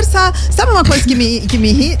querem conversar. Sabe uma coisa que me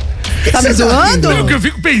irrita? Tá me zoando? Não, que eu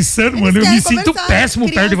fico pensando, mano, eu me sinto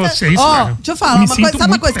péssimo perto de vocês, cara. Deixa eu falar uma coisa, sabe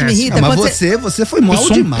uma coisa que me irrita? Mas você foi mal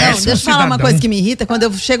demais. Não, deixa eu falar uma coisa que me irrita. Quando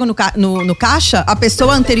eu chego no caixa, a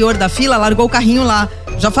pessoa anterior da fila largou o carrinho lá.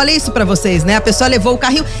 Já falei isso pra vocês, né? A pessoa levou o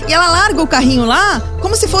carrinho e ela larga o carrinho lá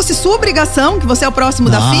como se fosse sua obrigação, que você é o próximo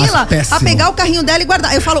da fila, a pegar o carrinho dela e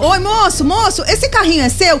guardar. Eu falo, oi, moço, esse carrinho é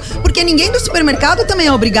seu? Porque ninguém do supermercado também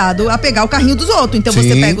é obrigado a pegar o carrinho dos outros. Então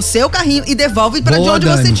você pega o seu carrinho e devolve pra de onde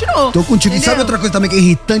você tirou. Tô contigo. E sabe outra coisa também que é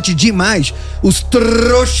irritante demais? Os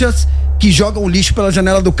trouxas que jogam lixo pela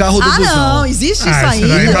janela do carro do busão. Não, existe isso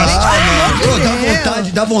ainda.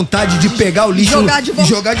 Dá vontade de pegar o lixo e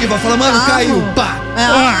jogar de volta. Fala, mano, caiu, pá.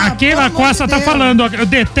 Aqui na Costa tá falando, eu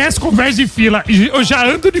detesto conversa de fila. Eu já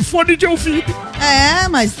ando de fone de ouvido. É,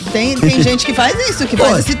 mas tem gente que faz isso, que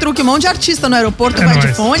faz esse truque. Um monte de artista no aeroporto vai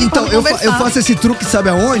de fone. Então, eu faço esse truque, sabe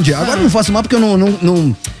aonde? Agora eu não faço mais porque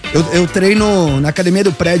eu treino na academia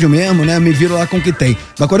do prédio mesmo, né? Me viro lá com o que tem.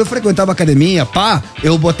 Mas quando eu frequentava a academia,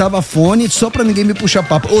 eu botava fone só pra ninguém me puxar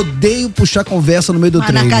papo. Odeio puxar conversa no meio do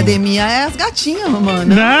treino. Na academia é as gatinhas,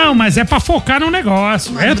 mano. Não, mas é pra focar no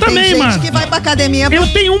negócio. Eu também, mano. Tem gente que vai pra academia... Eu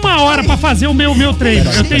tenho 1 hora pra fazer o meu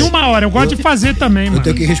treino. Eu tenho 1 hora. Eu gosto de fazer também, mano. Eu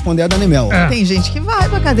tenho que responder a Dani Mel. Tem gente que vai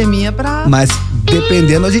pra academia pra... Mas,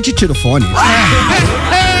 dependendo, a gente tira o fone.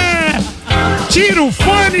 Tira o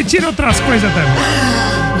fone e tira outras coisas também.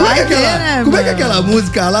 Como é que é aquela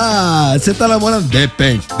música lá? Você tá namorando?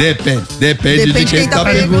 Depende de quem tá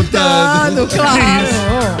perguntando. Claro.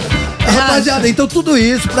 Rapaziada, então tudo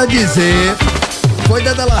isso pra dizer, foi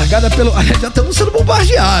dada largada pelo... Já estamos sendo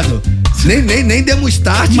bombardeados. Nem demos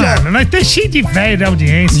start. Mano, nós temos cheio de velho da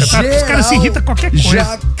audiência, tá? Os caras se irritam com qualquer coisa.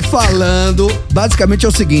 Já falando, basicamente é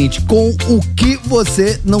o seguinte, com o que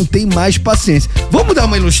você não tem mais paciência. Vamos dar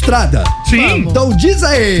uma ilustrada? Sim. Vamos. Então diz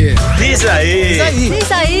aí. Diz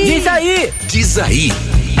aí.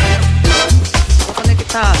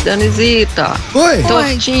 Danizita. Oi.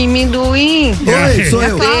 Tortinho amendoim. Oi, sou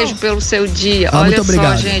eu. Beijo pelo seu dia. Muito Olha só,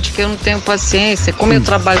 obrigado. gente, que eu não tenho paciência. Como eu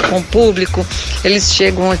trabalho com o público, eles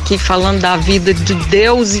chegam aqui falando da vida de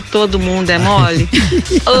Deus e todo mundo, é mole?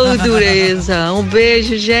 Ô, dureza. Um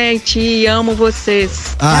beijo, gente. Amo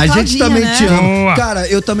vocês. A gente também te ama. Boa. Cara,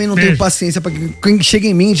 eu também não tenho paciência pra quem chega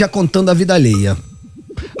em mim já contando a vida alheia.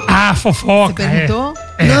 Fofoca. Você perguntou?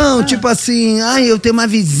 Não, tipo assim, eu tenho uma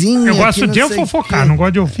vizinha. Eu gosto de eu fofocar, não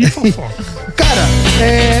gosto de ouvir fofoca. Cara,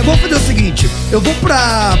 vamos fazer o seguinte: eu vou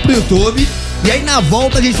pro YouTube e aí na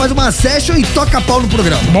volta a gente faz uma session e toca pau no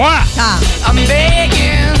programa. Bora! Tá. I'm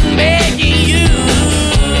begging you.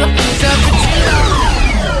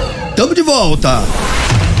 Tamo de volta.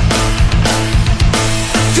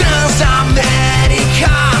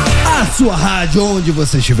 Transamérica. A sua rádio, onde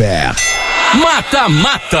você estiver.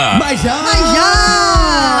 Mata-mata. Mas já.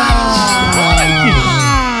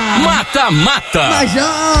 Mata-mata. Mas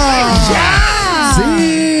já.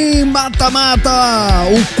 Sim, Mata-Mata,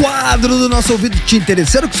 o quadro do nosso ouvido te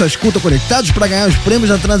interesseiro que só escuta Conectados pra ganhar os prêmios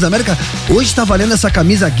da Transamérica. Hoje tá valendo essa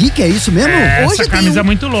camisa geek, é isso mesmo? Hoje essa camisa é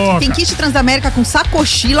muito louca. Tem kit Transamérica com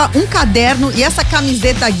sacochila, um caderno e essa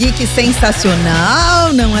camiseta geek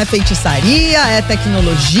sensacional. Não é feitiçaria, é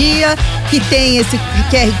tecnologia, que tem esse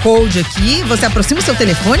QR Code aqui. Você aproxima o seu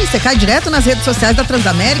telefone e você cai direto nas redes sociais da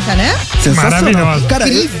Transamérica, né? Sensacional. Maravilhoso. Cara,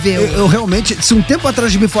 incrível. Eu realmente, se um tempo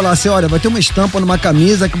atrás me falasse, olha, vai ter uma estampa numa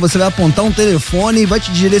camisa que você vai apontar um telefone e vai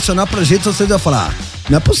te direcionar pras redes sociais, eu ia falar,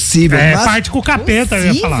 não é possível. Mas parte com o capeta,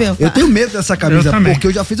 eu ia falar. eu tenho medo dessa camisa, porque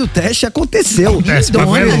eu já fiz o teste e aconteceu.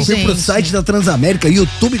 Eu fui pro site da Transamérica,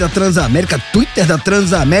 YouTube da Transamérica, Twitter da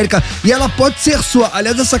Transamérica, e ela pode ser sua.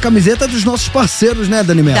 Aliás, essa camiseta é dos nossos parceiros, né,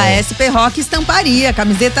 Dani Mel? Da SP Rock Estamparia,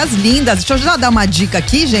 camisetas lindas. Deixa eu já dar uma dica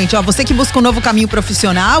aqui, gente. Ó, você que busca um novo caminho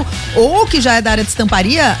profissional ou que já é da área de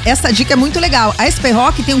estamparia, essa dica é muito legal. A SP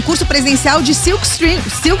Rock tem um curso presencial de silk screen,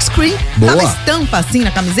 uma estampa assim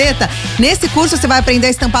na camiseta. Nesse curso você vai aprender a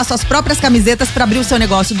estampar suas próprias camisetas para abrir o seu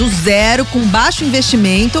negócio do zero, com baixo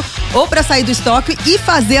investimento, ou para sair do estoque e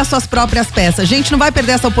fazer as suas próprias peças. Gente, não vai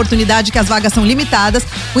perder essa oportunidade, que as vagas são limitadas.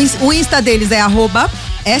 O Insta deles é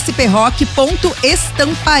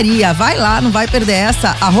 @sprock.estamparia. Vai lá, não vai perder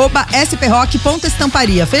essa.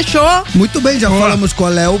 @sprock.estamparia. Fechou? Muito bem, já falamos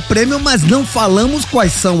qual é o prêmio, mas não falamos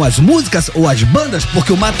quais são as músicas ou as bandas,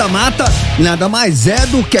 porque o Mata-Mata nada mais é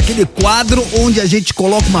do que aquele quadro onde a gente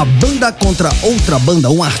coloca uma banda contra outra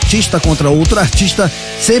banda, um artista contra outro artista,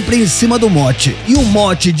 sempre em cima do mote. E o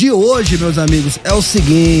mote de hoje, meus amigos, é o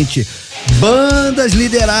seguinte: bandas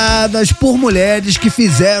lideradas por mulheres que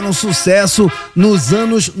fizeram sucesso nos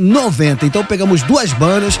anos 90. Então pegamos duas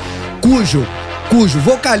bandas cujo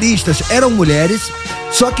vocalistas eram mulheres,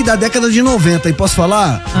 só que da década de 90. E posso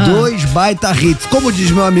falar? Dois baita hits. Como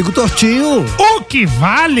diz meu amigo Tortinho, o que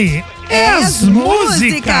vale é as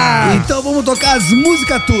músicas. Então vamos tocar as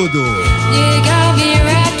músicas tudo.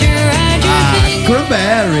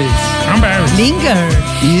 Cranberries. Linger.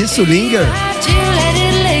 Isso, Linger.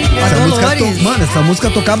 Essa música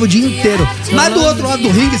tocava o dia inteiro. Mas do outro lado do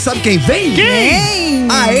ringue, sabe quem vem? Quem?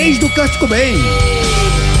 A ex do Kurt Cobain.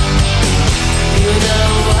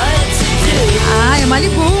 É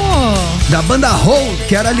Malibu. Da banda Hole,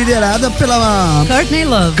 que era liderada pela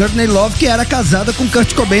Courtney Love, que era casada com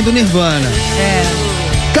Kurt Cobain do Nirvana.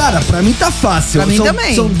 Cara, pra mim tá fácil. Pra mim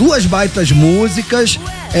também. São duas baitas músicas,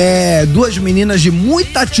 duas meninas de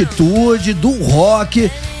muita atitude, do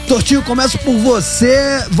rock. Tortinho, começo por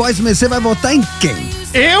você. Voz MC vai votar em quem?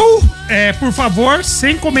 Eu, por favor,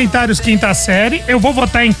 sem comentários quinta série, eu vou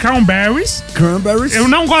votar em Cranberries. Eu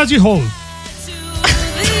não gosto de Hole.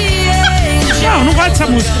 Não gosto dessa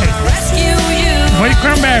música aí. Vou de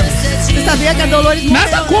Cranberries. Você sabia que a Dolores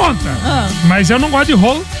morreu? Nada contra, mas eu não gosto de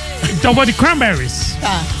Hole, então vou de Cranberries.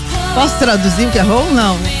 Tá. Posso traduzir o que é hole?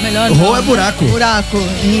 Não, melhor não. Hole é buraco. Buraco,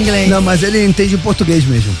 em inglês. Não, mas ele entende em português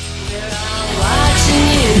mesmo.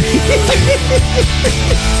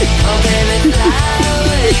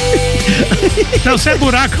 Então, se é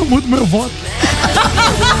buraco, eu mudo meu voto.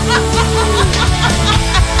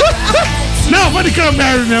 Não, vou de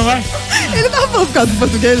Cranberries mesmo, vai. Ele tava falando por causa do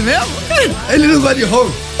português mesmo? Ele não gosta de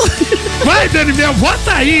Hole. Vai, Daniel,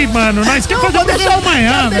 vota aí, mano. Nós queremos fazer o programa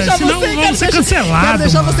amanhã, velho. Senão vamos ser cancelados. Quero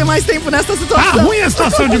deixar você mais tempo nessa situação. Tá ruim a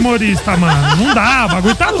situação de humorista, mano. Não dá, o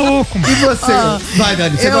bagulho tá louco, mano. E você? Vai,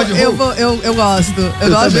 Dani, você gosta de Hole? Eu gosto. Eu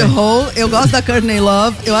gosto de Hole, eu gosto da Courtney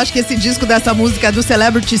Love. Eu acho que esse disco dessa música é do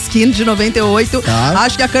Celebrity Skin, de 98. Tá.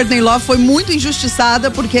 Acho que a Courtney Love foi muito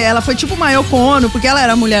injustiçada, porque ela foi tipo uma Yoko Ono, porque ela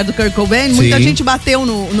era a mulher do Kurt Cobain. Muita gente bateu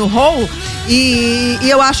no Hole. E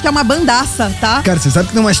eu acho que é uma bandaça, tá? Cara, você sabe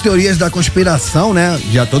que tem umas teorias da conspiração, né?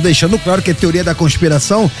 Já tô deixando claro que é teoria da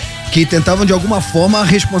conspiração, que tentavam de alguma forma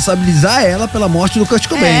responsabilizar ela pela morte do Kurt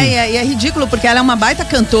Cobain. E é ridículo, porque ela é uma baita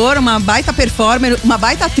cantora, uma baita performer, uma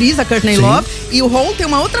baita atriz, a Courtney Love. E o Hole tem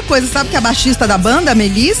uma outra coisa, sabe que a baixista da banda, a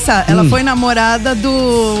Melissa, ela foi namorada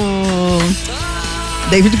do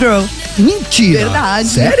David Grohl. Mentira. Verdade.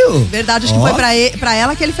 Sério? Verdade, acho que foi pra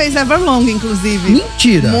ela que ele fez Everlong, inclusive.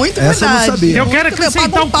 Mentira. Muito Essa verdade. eu não sabia. Eu quero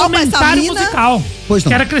acrescentar um comentário musical. Pois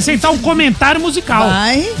não. Quero acrescentar um comentário musical.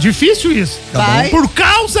 Vai. Difícil isso. Vai. Por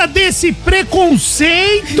causa desse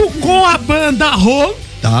preconceito com a banda Hole,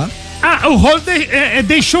 o Hole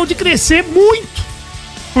deixou de crescer muito.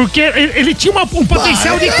 Porque ele tinha um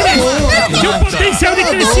potencial de crescer. Tinha potencial de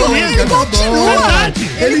crescimento. Ele continua.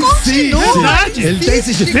 Verdade. Ele continua. Verdade. Ele tem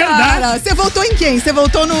esse Cara, você votou em quem? Você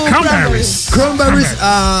votou no Cranberries. Cranberries,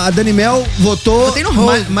 a Dani Mel votou Votei no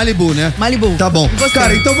Hole. Malibu, né? Malibu. Tá bom. E você?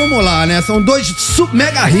 Cara, então vamos lá, né? São 2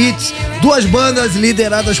 mega hits, 2 bandas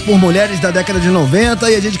lideradas por mulheres da década de 90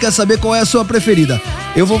 e a gente quer saber qual é a sua preferida.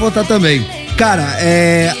 Eu vou votar também. Cara,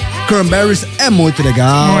 Cranberries é muito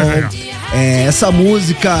legal. Muito legal. Essa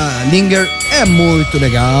música Linger é muito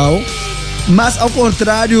legal. Mas ao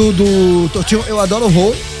contrário do Tortinho, eu adoro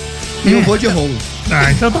Hole e eu vou de Hole.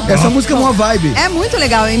 Ah, então tá bom. Essa música é uma vibe. É muito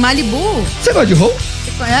legal. Em Malibu, Você gosta de Hole?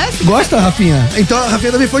 você conhece? Gosta, Rafinha? Então a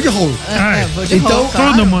Rafinha também foi de Hole. Vou de Então, Hole,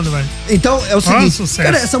 claro. Todo mundo vai. Então é o seguinte, sucesso.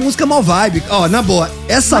 cara, essa música é mal vibe. Ó, na boa,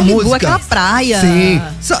 essa Malibu, música. aquela praia. Sim.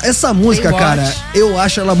 Essa música, Baywatch. cara, eu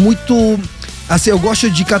acho ela muito. Assim, eu gosto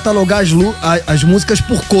de catalogar as músicas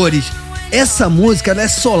por cores. Essa música, ela é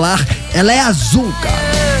solar, ela é azul,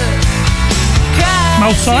 cara.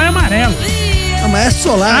 Mas o sol é amarelo. Não, mas é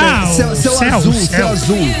solar, Ah, céu o céu, azul, o céu. céu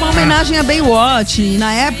azul. Uma homenagem a Baywatch. E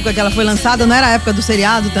na época que ela foi lançada, não era a época do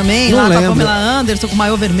seriado também? Não lá lembro. com a Pamela Anderson, com o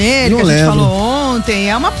maiô vermelho, Não que a gente lembro. falou ontem.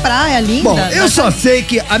 É uma praia linda. Bom, eu só sei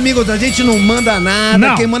que, amigos, a gente não manda nada,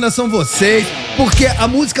 Não. quem manda são vocês, porque a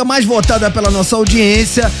música mais votada pela nossa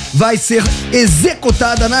audiência vai ser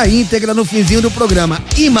executada na íntegra no finzinho do programa.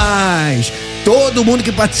 E mais, todo mundo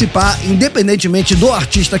que participar, independentemente do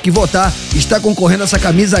artista que votar, está concorrendo a essa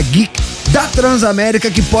camisa geek da Transamérica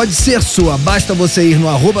que pode ser sua. Basta você ir no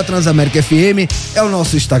 @TransaméricaFM, é o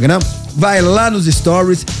nosso Instagram, vai lá nos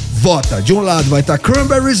stories, vota. De um lado vai estar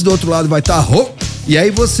Cranberries, do outro lado vai estar Hope. E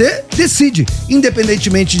aí você decide.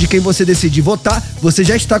 Independentemente de quem você decidir votar, você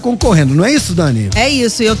já está concorrendo. Não é isso, Dani? É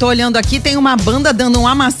isso, eu tô olhando aqui, tem uma banda dando um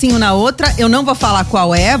amassinho na outra, eu não vou falar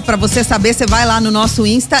qual é, pra você saber, você vai lá no nosso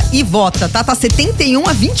Insta e vota, tá? Tá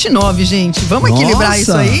 71-29, gente. Vamos equilibrar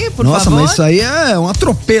isso aí, por favor? Nossa, mas isso aí é um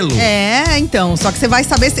atropelo. Então, só que você vai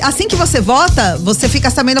saber, assim que você vota, você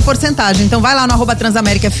fica sabendo a porcentagem. Então vai lá no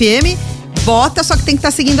 @TransaméricaFM, vota, só que tem que estar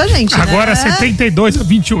seguindo a gente, Agora né?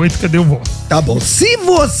 72-28, cadê o voto? Tá bom. Se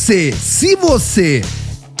você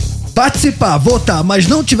participar, votar, mas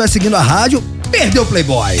não estiver seguindo a rádio, perdeu o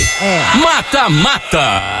Playboy.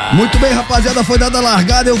 Mata-mata. Muito bem, rapaziada, foi dada a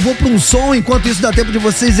largada, eu vou pra um som, enquanto isso dá tempo de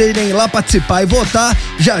vocês irem lá participar e votar.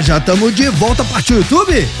 Já tamo de volta, partiu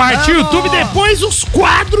YouTube? Partiu o YouTube, depois os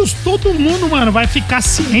quadros, todo mundo, mano, vai ficar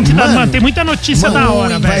ciente da... Mano, Mano, tem muita notícia da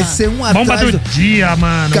hora, velho. vai ser um Bomba atrás do dia,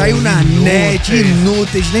 mano. Caiu na net, Inúteis.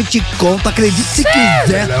 inúteis, nem te conto, acredite se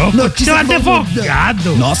quiser. Tem um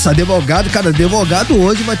advogado. Nossa, advogado, cara, advogado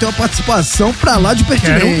hoje vai ter uma participação pra lá de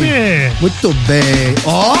pertinente. Quero ver. Muito bem.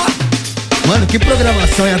 Ó, mano, que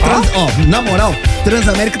programação. Na moral,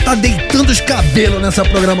 Transamérica tá deitando os cabelos nessa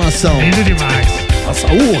programação. Lindo demais. Nossa,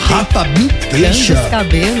 o Rapa me deixa. Os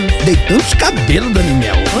cabelos. Deitando os cabelos, Dani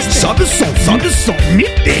Mel. Gostei. Sobe o som, sobe o som. Me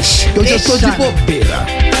deixa. Eu já tô de Deixa. bobeira.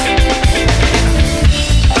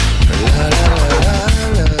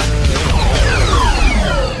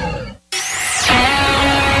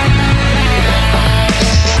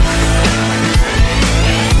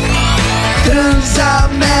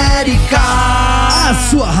 Transamérica, a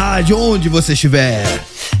sua rádio onde você estiver.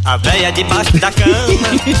 A véia debaixo da cama,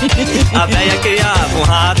 a véia criava um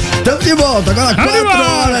rato. Estamos de volta, agora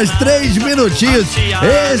 4h03.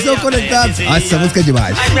 Esse é o Conectados. Ah, essa música é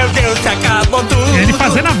demais. Ai meu Deus, se acabou tudo. Ele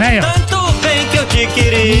fazendo a véia. Tanto bem que eu te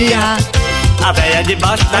queria. A véia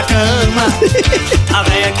debaixo da cama, a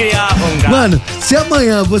véia criava um gato. Mano, se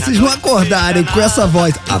amanhã vocês não acordarem com essa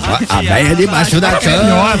voz, a véia debaixo da cama.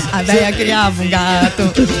 Maravilhosa. A véia criava um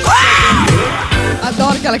gato.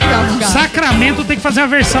 Adoro que ela criava um gato. Sacramento tem que fazer uma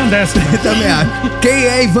versão dessa. Também acho. Quem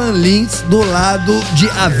é Ivan Lins do lado de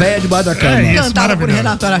A Véia debaixo da cama? É isso. Cantada por maravilhoso.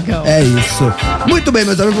 Renato Aragão. É isso. Muito bem,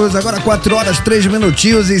 meus amigos, agora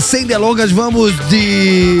 4h03 e sem delongas vamos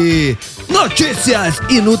de notícias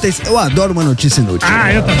inúteis. Eu adoro uma notícia inútil.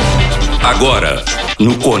 Ah, eu também. Agora,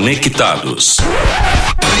 no Conectados.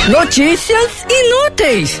 Notícias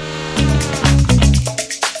inúteis.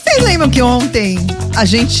 Vocês lembram que ontem a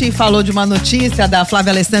gente falou de uma notícia da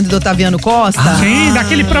Flávia Alessandro e do Otaviano Costa? Sim,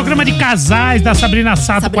 daquele programa de casais da Sabrina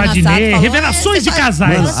Sato com a Sabrina Sato Adnê. falou, Revelações de você faz-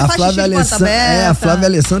 casais. Mano, Você a faz Flávia xixi de porta Alessandra, aberta. a Flávia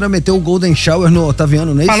Alessandra meteu o Golden Shower no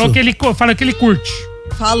Otaviano, não é Falou isso? que ele curte.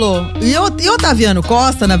 Falou. E o Otaviano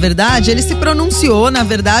Costa, na verdade, ele se pronunciou, na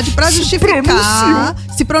verdade, pra justificar.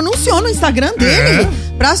 Se pronunciou no Instagram dele.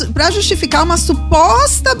 Pra justificar uma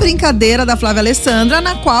suposta brincadeira da Flávia Alessandra,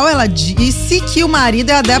 na qual ela disse que o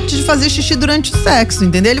marido é adepto de fazer xixi durante o sexo,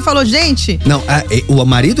 entendeu? Ele falou, gente, Não, o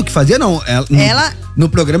marido que fazia, não. ela no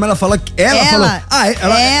programa ela fala que ela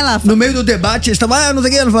falou, no meio do debate, eles estavam, não sei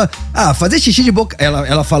o que, ela fala, fazer xixi de boca,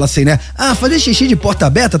 ela fala assim, né? Fazer xixi de porta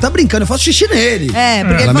aberta, tá brincando, eu faço xixi nele. Porque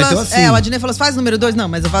ela ele falou assim. O Adnei falou, faz o número 2, não,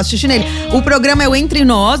 mas eu faço xixi nele. O programa é o Entre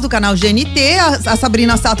Nós, do canal GNT, a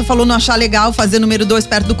Sabrina Sato falou não achar legal fazer número 2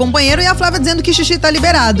 perto do companheiro, e a Flávia dizendo que xixi tá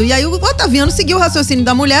liberado. E aí o Otaviano seguiu o raciocínio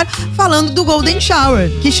da mulher, falando do Golden Shower,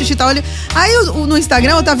 que xixi tá... Aí no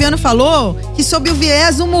Instagram, o Otaviano falou que sob o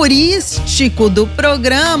viés humorístico do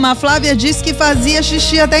programa, a Flávia disse que fazia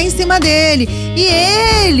xixi até em cima dele. E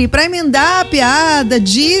ele, pra emendar a piada,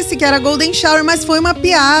 disse que era Golden Shower, mas foi uma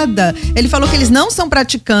piada. Ele falou que eles não são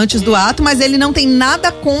praticantes do ato, mas ele não tem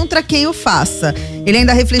nada contra quem o faça. Ele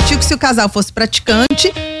ainda refletiu que se o casal fosse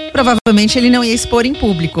praticante, provavelmente ele não ia expor em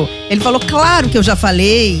público. Ele falou, claro que eu já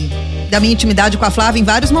falei da minha intimidade com a Flávia em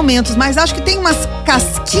vários momentos, mas acho que tem umas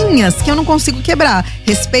casquinhas que eu não consigo quebrar.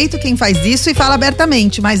 Respeito quem faz isso e fala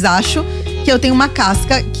abertamente, mas acho que eu tenho uma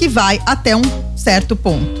casca que vai até um certo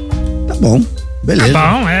ponto. Tá bom, beleza.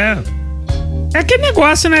 Tá bom, É aquele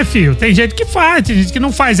negócio, né, filho? Tem gente que faz, tem gente que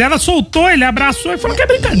não faz. Ela soltou, ele abraçou e falou que é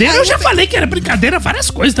brincadeira. Eu já falei que era brincadeira,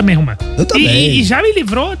 várias coisas também, Romano. Eu também. E já me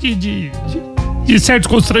livrou de certos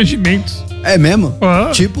constrangimentos. É mesmo?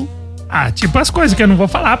 Tipo? Tipo as coisas que eu não vou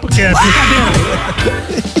falar, porque é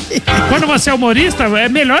brincadeira. Quando você é humorista, é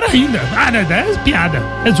melhor ainda. É piada,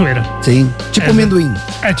 é zoeira. Sim, tipo amendoim.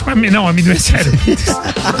 Não, amendoim é sério.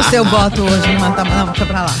 O seu voto hoje não tá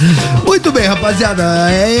pra lá. Muito bem, rapaziada,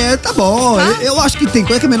 tá bom. Tá? Eu acho que tem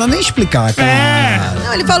coisa que é melhor nem explicar, cara.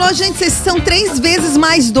 Não, ele falou, gente, vocês são 3 vezes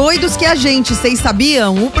mais doidos que a gente, vocês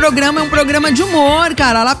sabiam? O programa é um programa de humor,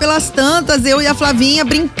 cara. Lá pelas tantas, eu e a Flavinha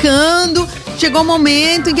brincando. Chegou o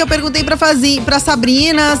momento em que eu perguntei pra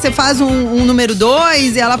Sabrina, você faz um número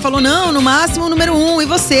 2? E ela falou, não, no máximo o número 1. E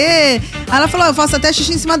você? Aí ela falou, eu faço até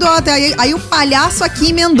xixi em cima do outro. Aí o palhaço aqui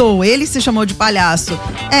emendou. Ele se chamou de palhaço.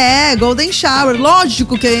 Golden Shower.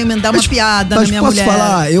 Lógico que eu ia emendar uma piada na minha mulher. Mas posso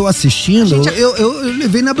falar, eu assistindo, eu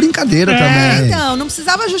levei na brincadeira também. Então, não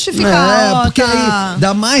precisava justificar. Porque aí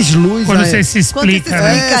dá mais luz. Quando você se explica,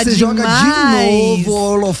 você joga de novo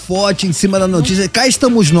o holofote em cima da notícia. Cá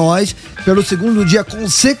estamos nós, pelo segundo dia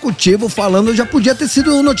consecutivo, falando, já podia ter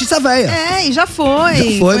sido notícia velha. E já foi.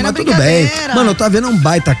 Já foi, mas tudo bem. Mano, o Otaviano é um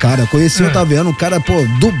baita cara. Conheci o Otaviano, um cara,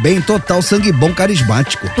 do bem, total, sangue bom,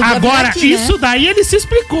 carismático. Agora, aqui, isso daí ele se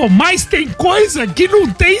explicou, mas tem coisa que não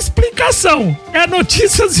tem explicação. É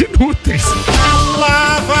notícias inúteis.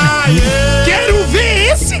 Quero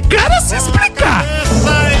ver esse cara se explicar.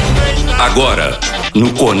 Agora,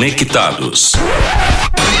 no Conectados.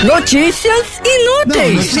 Notícias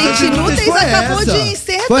inúteis. Gente, inúteis acabou de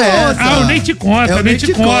ser foi toda. Eu nem te conto,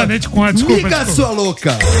 nem te conto. Desculpa. Liga, sua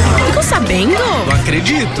louca. Ficou sabendo? Não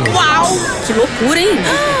acredito. Uau, que loucura, hein?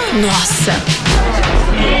 Nossa.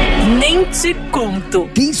 Nem te conto.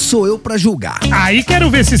 Quem sou eu pra julgar? Aí quero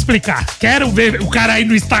ver se explicar. Quero ver o cara aí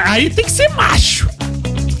no Instagram. Aí tem que ser macho.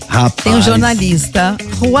 Rapaz. Tem um jornalista,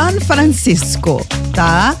 Juan Francisco,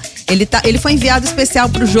 tá? Ele foi enviado especial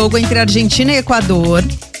pro jogo entre Argentina e Equador.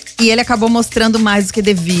 E ele acabou mostrando mais do que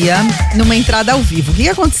devia numa entrada ao vivo. O que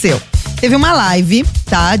aconteceu? Teve uma live,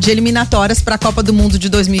 tá? De eliminatórias pra Copa do Mundo de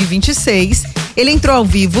 2026. Ele entrou ao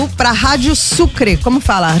vivo pra Rádio Sucre. Como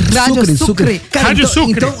fala? Rádio Sucre. Cara, Rádio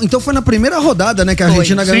Sucre. Então foi na primeira rodada, né? Que a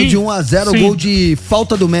Argentina ganhou de 1-0, gol de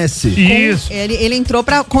falta do Messi. Isso. Ele entrou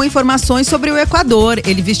com informações sobre o Equador.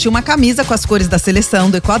 Ele vestiu uma camisa com as cores da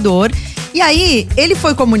seleção do Equador. E aí, ele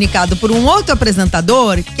foi comunicado por um outro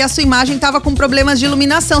apresentador que a sua imagem tava com problemas de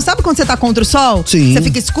iluminação. Sabe quando você tá contra o sol? Sim. Você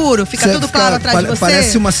fica escuro, fica tudo claro atrás de você.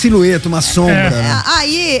 Parece uma silhueta, uma sombra. Né?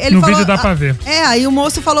 Aí ele no falou, vídeo dá pra ver. Aí o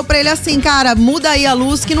moço falou pra ele assim, cara, muda aí a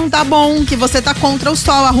luz que não tá bom, que você tá contra o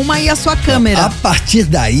sol, arruma aí a sua câmera. A partir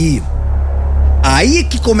daí, aí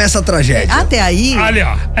que começa a tragédia. Até aí.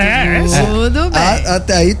 Olha, tudo bem.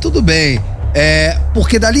 Até aí tudo bem.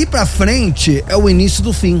 Porque dali pra frente é o início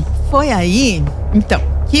do fim. Foi aí, então,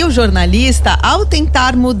 que o jornalista, ao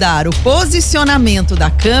tentar mudar o posicionamento da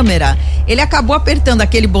câmera, ele acabou apertando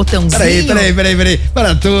aquele botãozinho. Peraí.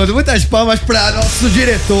 Para tudo. Muitas palmas pra nosso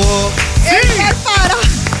diretor. Ele quer parar.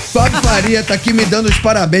 Fábio Faria tá aqui me dando os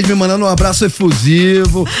parabéns, me mandando um abraço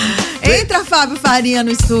efusivo. Entra, Fábio Faria,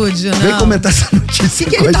 no estúdio. Vem comentar essa notícia.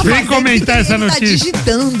 Que ele tá Vem comentar essa notícia. Ele tá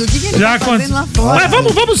digitando. O que ele Já tá fazendo lá fora?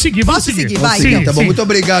 Mas vamos seguir. Posso seguir? Vai, Sim, então. tá bom. Muito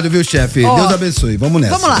obrigado, viu, chefe? Deus abençoe. Vamos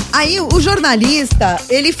nessa. Vamos lá. Aí o jornalista,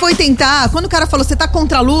 ele foi tentar, quando o cara falou, você tá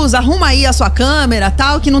contra a luz, arruma aí a sua câmera,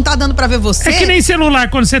 tal, que não tá dando pra ver você. É que nem celular,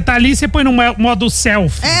 quando você tá ali, você põe no modo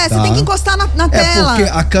selfie. Você tem que encostar na tela.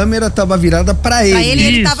 Porque a câmera tava virada pra ele. Pra ele,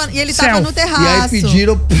 ele tava no terraço. E aí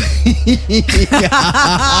pediram...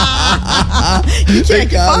 Vem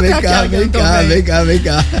cá.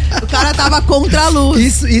 O cara tava contra a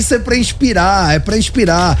luz. Isso é pra inspirar,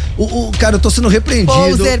 Cara, eu tô sendo repreendido.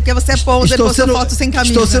 Poser, porque você é poser, postou foto sem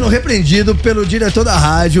camisa. Estou sendo repreendido pelo diretor da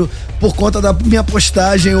rádio por conta da minha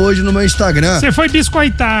postagem hoje no meu Instagram. Você foi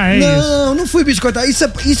biscoitar, isso? Não fui biscoitar. Isso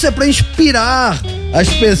é pra inspirar as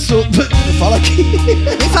pessoas. Fala aqui.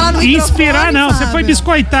 Vem falar no Inspirar não, Fábio. você foi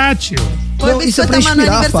biscoitar, tio. Isso é pra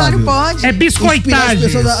inspirar, Fábio. Pode. É biscoitagem. Inspirar as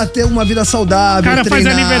pessoas a ter uma vida saudável, O cara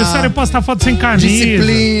treinar, faz aniversário e posta foto sem camisa.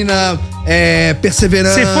 disciplina,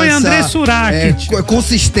 perseverança. Você foi André Surak.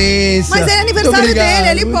 Consistência. Mas é aniversário dele,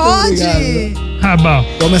 ele pode. Ah, bom.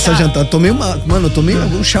 Toma essa jantada. Tomei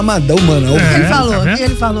um chamadão, mano. O que ele falou? tá O vendo? que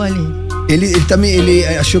ele falou ali? Ele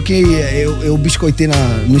achou que eu biscoitei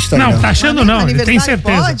no Instagram. Não, tá achando não, ele tem Aniversário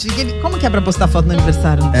certeza. Pode? Como que é pra postar foto no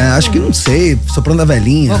aniversário? Acho que não sei, soprando a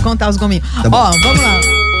velhinha. Vou contar os gominhos. Tá bom. Ó, vamos lá.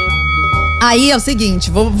 Aí é o seguinte,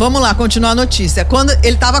 vamos lá, continuar a notícia. Quando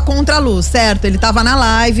ele tava contra a luz, certo? Ele tava na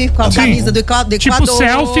live com a camisa do Equador. Tipo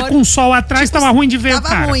selfie com o sol atrás, tava ruim de ver, Tava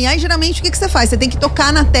cara. ruim. Aí geralmente o que você faz? Você tem que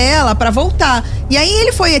tocar na tela pra voltar. E aí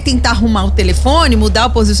ele foi tentar arrumar o telefone, mudar o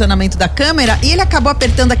posicionamento da câmera e ele acabou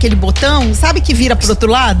apertando aquele botão, sabe que vira pro outro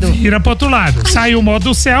lado? Vira pro outro lado. Saiu o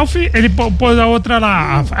modo selfie, ele pôs a outra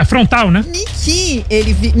lá, a frontal, né? Niki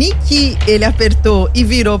ele apertou e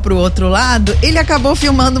virou pro outro lado, ele acabou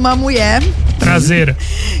filmando uma mulher Traseira.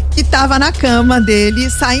 que tava na cama dele,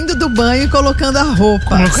 saindo do banho e colocando a roupa.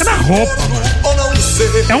 Colocando a roupa, mano.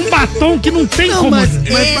 É um batom que não tem como.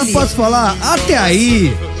 Mas posso falar? Até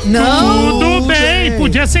aí. Não. Tudo bem,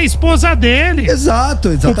 podia ser esposa dele.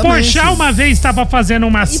 Exatamente. O Porchat uma vez estava fazendo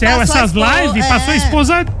uma essas lives, passou a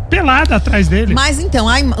esposa pelada atrás dele. Mas então,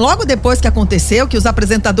 logo depois que aconteceu, que os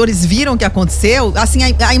apresentadores viram o que aconteceu, assim,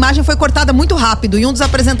 a imagem foi cortada muito rápido e um dos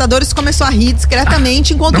apresentadores começou a rir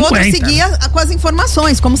discretamente, enquanto o outro seguia com as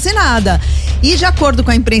informações, como se nada. E de acordo com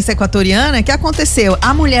a imprensa equatoriana, o que aconteceu?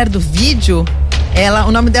 A mulher do vídeo,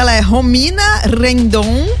 o nome dela é Romina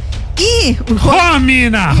Rendon. E o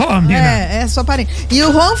Romina! É sua parente. E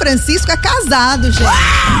o Juan Francisco é casado, gente.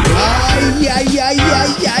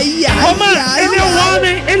 Ele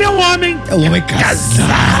é um homem. É um homem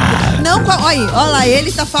casado. Não, olha lá,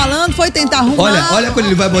 ele tá falando, foi tentar arrumar. Olha quando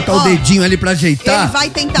ele vai botar o dedinho ali pra ajeitar. Ele vai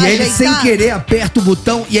tentar e aí ajeitar. ele, sem querer, aperta o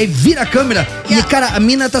botão e aí vira a câmera. E, cara, a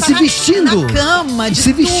mina tá se vestindo. Na cama, de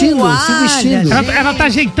se vestindo. Ela tá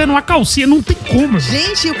ajeitando uma calcinha, não tem como.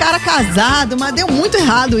 Gente, o cara casado, mas deu muito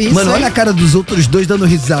errado isso. Mano, olha a cara dos outros dois dando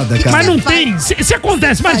risada, cara. Mas não tem. Se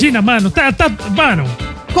acontece, imagina, mano. Mano.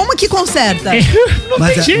 Como que conserta? Não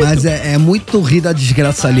tem jeito. Mas é muito rir da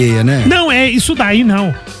desgraça alheia, né? Não, isso daí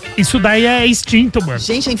não. Isso daí é instinto, mano.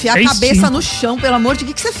 Gente, enfiar a cabeça no chão, pelo amor de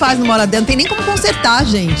Deus, o que você faz numa hora dela? Não tem nem como consertar,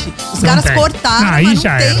 gente. Os caras cortaram, aí mas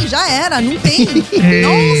já era, não tem.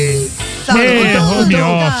 Nossa, home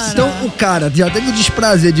office. Então o cara já teve o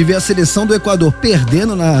desprazer de ver a seleção do Equador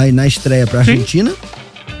perdendo na estreia pra Argentina.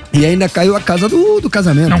 E ainda caiu a casa do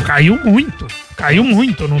casamento. Não, caiu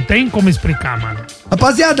muito, não tem como explicar, mano.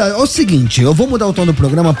 Rapaziada, é o seguinte, eu vou mudar o tom do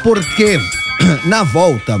programa porque na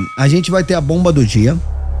volta a gente vai ter a bomba do dia.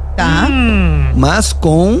 Tá. Mas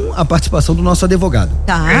com a participação do nosso advogado.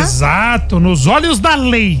 Tá. Exato, nos olhos da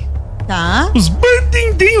lei. Tá. Os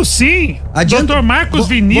bandidinhos, sim. Dr. Marcos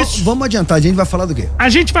Vinícius. Vamos adiantar, a gente vai falar do quê? A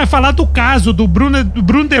gente vai falar do caso do Bruno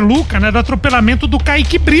De Luca, né? Do atropelamento do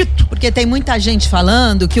Kaique Brito. Porque tem muita gente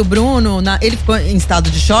falando que o Bruno, ele ficou em estado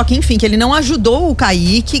de choque, enfim, que ele não ajudou o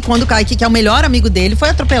Kaique, quando o Kaique, que é o melhor amigo dele, foi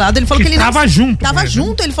atropelado. Ele falou que ele tava junto. Tava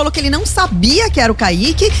junto, ele falou que ele não sabia que era o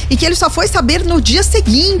Kaique e que ele só foi saber no dia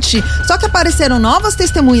seguinte. Só que apareceram novas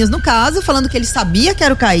testemunhas no caso, falando que ele sabia que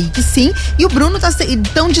era o Kaique, sim, e o Bruno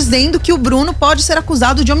estão dizendo que o Bruno pode ser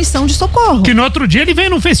acusado de omissão de socorro. Que no outro dia ele veio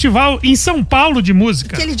num festival em São Paulo de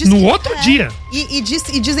música. Que ele disse no outro dia. E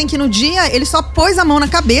dizem que no dia ele só pôs a mão na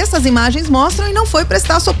cabeça, as imagens mostram, e não foi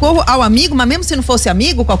prestar socorro ao amigo, mas mesmo se não fosse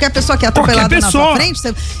amigo, qualquer pessoa que é atropelada na sua frente.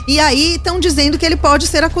 E aí estão dizendo que ele pode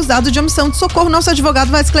ser acusado de omissão de socorro. Nosso advogado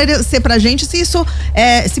vai esclarecer pra gente se isso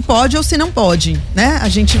se pode ou se não pode, né? A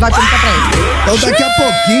gente vai perguntar pra ele. Então daqui a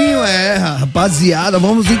pouquinho, rapaziada,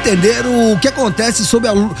 vamos entender o que acontece sob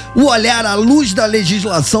o olhar à luz da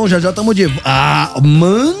legislação. Já estamos de...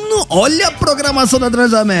 mano, olha a programação da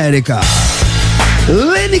Transamérica.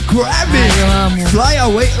 Lenny Kravitz, eu amo. Fly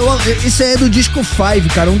Away. Esse é do disco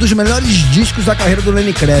 5, cara, um dos melhores discos da carreira do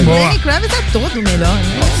Lenny Kravitz. O Lenny Kravitz é todo melhor,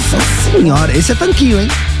 né? Nossa senhora, esse é tanquinho, hein?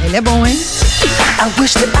 Ele é bom, hein? I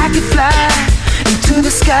wish that I could fly into the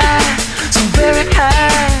sky so very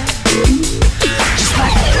high. Just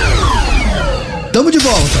like... Tamo de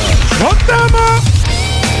volta. Voltamos!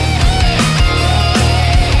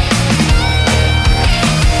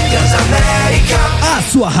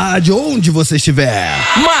 sua rádio, onde você estiver.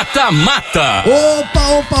 Mata-mata.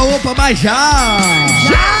 Opa, mas já!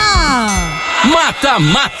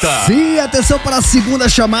 Mata-mata. Sim, atenção para a segunda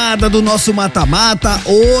chamada do nosso mata-mata,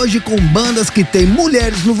 hoje com bandas que tem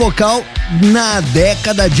mulheres no vocal na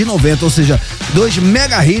década de 90, ou seja, 2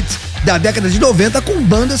 mega hits da década de 90 com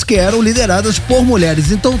bandas que eram lideradas por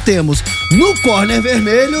mulheres. Então temos no corner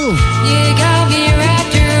vermelho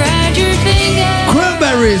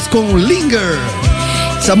Cranberries com Linger.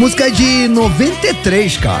 Essa música é de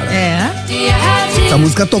 93, cara. Essa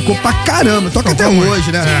música tocou pra caramba, toca até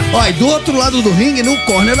hoje, né? Ó, e do outro lado do ringue, no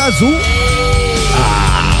corner azul,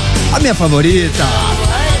 a minha favorita,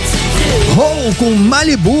 Hole com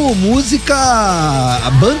Malibu, música,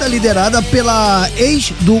 a banda liderada pela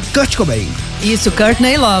ex do Kurt Cobain. Isso,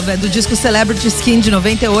 Courtney Love, é do disco Celebrity Skin de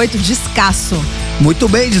 98, descasso. Muito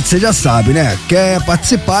bem, você já sabe, né? Quer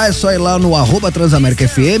participar, é só ir lá no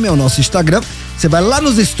 @TransAmericaFM, é o nosso Instagram. Você vai lá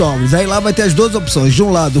nos stories, aí lá vai ter as duas opções. De um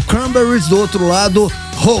lado, Cranberries, do outro lado,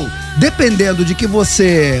 Hole. Dependendo de que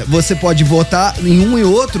você pode votar em um e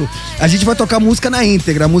outro, a gente vai tocar música na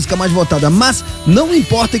íntegra, a música mais votada. Mas não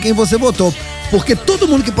importa em quem você votou, porque todo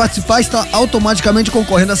mundo que participar está automaticamente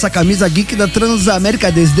concorrendo a essa camisa geek da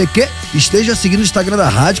Transamérica, desde que esteja seguindo o Instagram da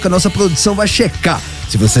rádio, que a nossa produção vai checar.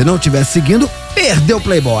 Se você não estiver seguindo, perdeu o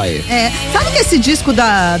Playboy. Sabe que esse disco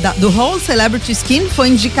do Hole, Celebrity Skin, foi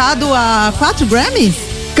indicado a 4 Grammys?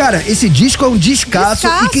 Cara, esse disco é um descasso.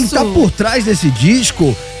 E quem tá por trás desse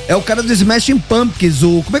disco é o cara do Smashing Pumpkins,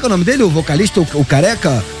 como é que é o nome dele? O vocalista, o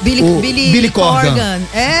careca? Billy Corgan.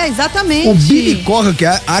 Exatamente. O Billy Corgan, que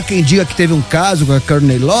há quem diga que teve um caso com a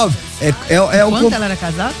Courtney Love. Enquanto ela era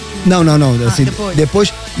casada? Não. Assim,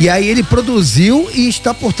 depois. E aí ele produziu e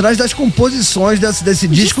está por trás das composições desse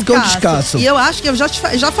disco, que é um descasso. E eu acho que eu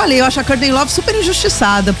já falei, eu acho a Courtney Love super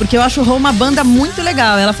injustiçada, porque eu acho o Hole uma banda muito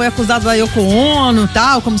legal. Ela foi acusada da Yoko Ono e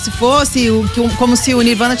tal, como se o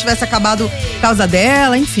Nirvana tivesse acabado por causa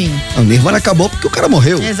dela, enfim. O Nirvana acabou porque o cara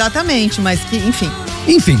morreu. Exatamente, mas que, enfim.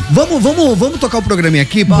 Enfim, vamos tocar o programinha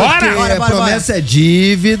aqui, porque promessa é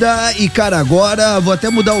dívida. E, cara, agora vou até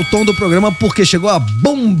mudar o tom do programa, porque chegou a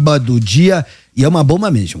bomba do dia, e é uma bomba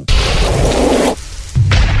mesmo.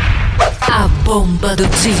 A bomba do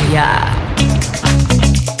dia.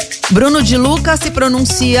 Bruno de Luca se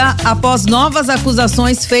pronuncia após novas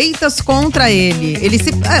acusações feitas contra ele.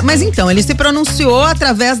 Ele se pronunciou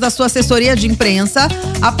através da sua assessoria de imprensa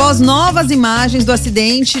após novas imagens do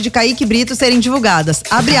acidente de Kaique Brito serem divulgadas.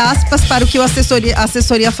 Abre aspas para o que a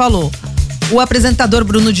assessoria falou. O apresentador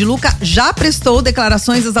Bruno de Luca já prestou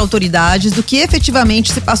declarações às autoridades do que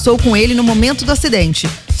efetivamente se passou com ele no momento do acidente.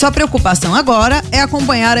 Sua preocupação agora é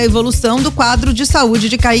acompanhar a evolução do quadro de saúde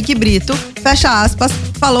de Kaique Brito, fecha aspas,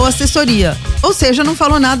 falou a assessoria. Ou seja, não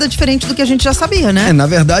falou nada diferente do que a gente já sabia, né? Na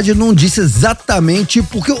verdade, não disse exatamente,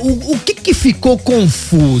 porque o que ficou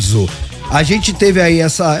confuso? A gente teve aí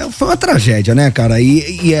foi uma tragédia, né, cara?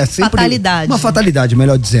 E é sempre... Fatalidade. Uma fatalidade,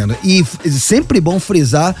 melhor dizendo. E sempre bom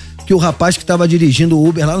frisar que o rapaz que estava dirigindo o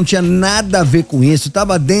Uber lá não tinha nada a ver com isso,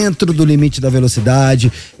 estava dentro do limite da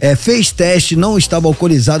velocidade, fez teste, não estava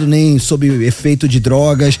alcoolizado nem sob efeito de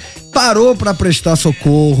drogas, parou para prestar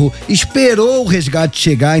socorro, esperou o resgate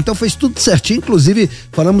chegar, então fez tudo certinho. Inclusive,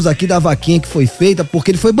 falamos aqui da vaquinha que foi feita,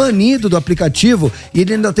 porque ele foi banido do aplicativo e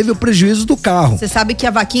ele ainda teve o prejuízo do carro. Você sabe que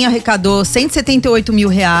a vaquinha arrecadou R$178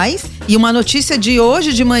 mil, e uma notícia de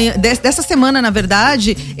hoje de manhã, dessa semana, na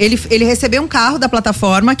verdade, ele recebeu um carro da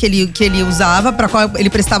plataforma que ele usava, para qual ele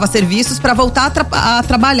prestava serviços, para voltar a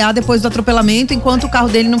trabalhar depois do atropelamento, enquanto o carro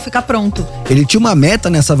dele não ficar pronto. Ele tinha uma meta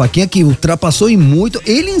nessa vaquinha que ultrapassou em muito,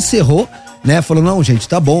 ele encerrou, né? Falou, não, gente,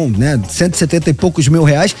 tá bom, né? 170 e poucos mil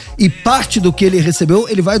reais, e parte do que ele recebeu,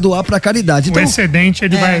 ele vai doar pra caridade. Então, o excedente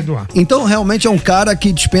ele vai doar. Então, realmente é um cara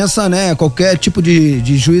que dispensa, né, qualquer tipo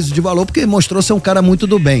de juízo de valor, porque mostrou ser um cara muito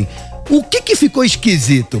do bem. O que ficou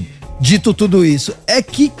esquisito, dito tudo isso, é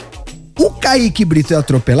que o Kaique Brito é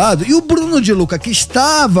atropelado e o Bruno de Luca, que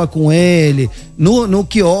estava com ele no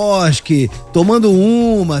quiosque, tomando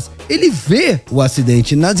umas, ele vê o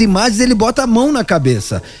acidente. Nas imagens ele bota a mão na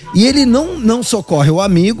cabeça e ele não socorre o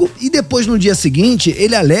amigo, e depois no dia seguinte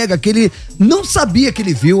ele alega que ele não sabia que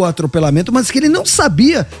ele viu o atropelamento, mas que ele não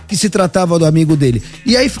sabia que se tratava do amigo dele.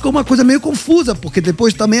 E aí ficou uma coisa meio confusa, porque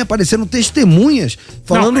depois também apareceram testemunhas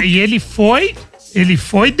falando... Não, e ele foi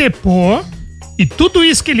depor. E tudo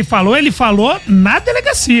isso que ele falou na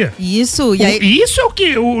delegacia. Isso, e aí... Isso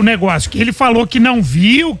é o negócio, que ele falou que não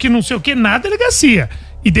viu, que não sei o que, na delegacia.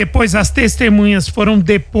 E depois as testemunhas foram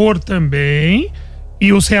depor também,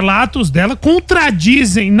 E os relatos dela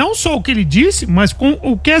contradizem não só o que ele disse, mas com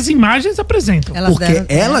o que as imagens apresentam. Porque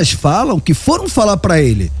elas falam que foram falar pra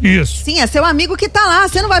ele. Isso. Sim, é seu amigo que tá lá.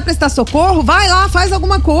 Você não vai prestar socorro? Vai lá, faz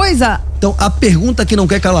alguma coisa. Então, a pergunta que não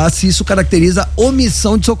quer calar, se isso caracteriza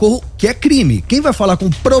omissão de socorro, que é crime. Quem vai falar com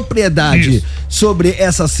propriedade sobre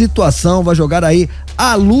essa situação, vai jogar aí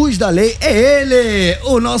à luz da lei, é ele,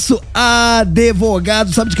 o nosso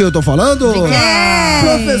advogado. Sabe de quem eu tô falando?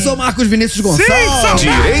 Professor Marcos Vinícius Gonçalves.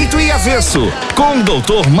 Direito e Avesso, com o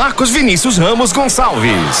doutor Marcos Vinícius Ramos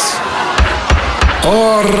Gonçalves.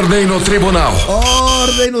 Ordem no tribunal.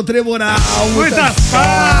 Ordem no tribunal. Muitas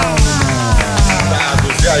palmas.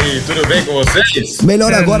 E aí, tudo bem com vocês?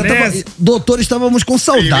 Melhor agora, doutor, estávamos com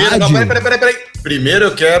saudade. Peraí. Primeiro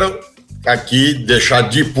eu quero aqui deixar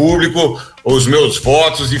de público os meus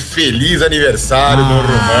votos de feliz aniversário no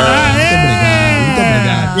Romano. Muito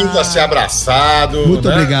obrigado. Sinta-se abraçado. Muito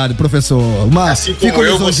obrigado, professor. Assim como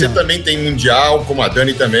eu, você também tem mundial, como a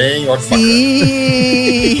Dani também. Olha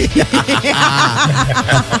que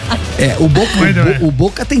bacana. O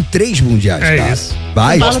Boca tem 3 mundiais, tá? Isso.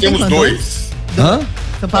 Vai. Nós temos 2. Hã?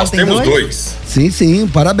 Nós temos 2. Sim,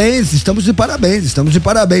 parabéns, estamos de parabéns.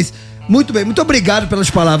 Muito bem, muito obrigado pelas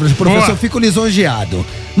palavras, professor, Boa. fico lisonjeado.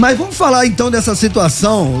 Mas vamos falar então dessa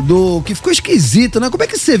situação do que ficou esquisito, né? Como é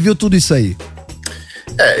que você viu tudo isso aí?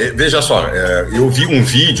 Veja só, eu vi um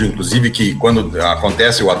vídeo, inclusive, que quando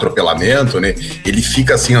acontece o atropelamento, né, ele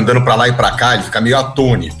fica assim andando pra lá e pra cá, ele fica meio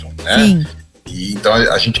atônito, né? Sim. E então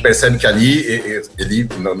a gente percebe que ali ele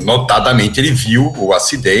notadamente ele viu o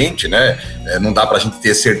acidente, né? Não dá pra gente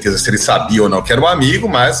ter certeza se ele sabia ou não que era um amigo,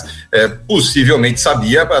 mas possivelmente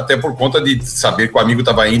sabia, até por conta de saber que o amigo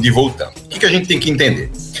estava indo e voltando. O que a gente tem que entender?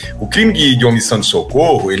 O crime de omissão de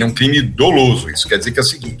socorro, ele é um crime doloso. Isso quer dizer que é o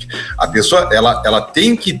seguinte: a pessoa ela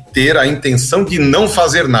tem que ter a intenção de não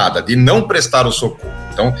fazer nada, de não prestar o socorro.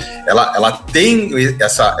 Então ela tem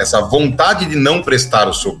essa vontade de não prestar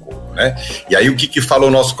o socorro, né? E aí o que fala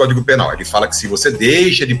o nosso Código Penal? Ele fala que se você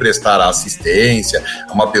deixa de prestar a assistência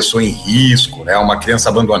a uma pessoa em risco, né, uma criança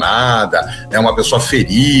abandonada, né, uma pessoa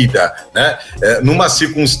ferida, né, numa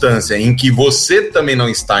circunstância em que você também não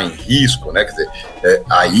está em risco, né, quer dizer,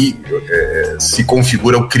 aí se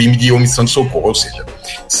configura o crime de omissão de socorro. Ou seja,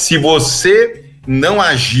 se você não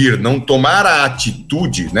agir, não tomar a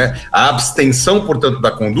atitude, né, a abstenção, portanto,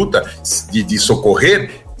 da conduta de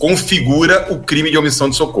socorrer, configura o crime de omissão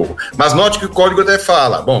de socorro. Mas note que o código até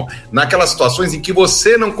fala, naquelas situações em que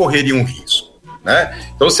você não correria um risco, né?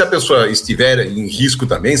 Então, se a pessoa estiver em risco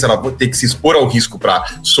também, se ela ter que se expor ao risco para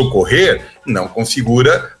socorrer, não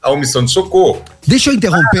configura a omissão de socorro. Deixa eu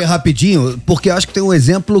interromper rapidinho, porque acho que tem um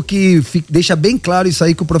exemplo que deixa bem claro isso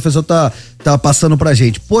aí que o professor tá passando pra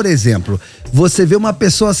gente. Por exemplo, você vê uma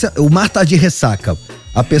pessoa, o mar tá de ressaca.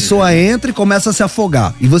 A pessoa entra e começa a se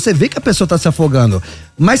afogar. E você vê que a pessoa tá se afogando.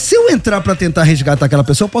 Mas se eu entrar pra tentar resgatar aquela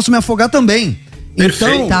pessoa, eu posso me afogar também.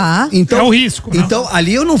 Perfeito. Então, é o risco. Então,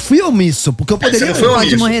 ali eu não fui omisso, porque eu poderia... Você não foi omisso,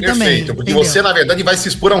 pode morrer perfeito, também. porque Entendeu? você, na verdade, vai se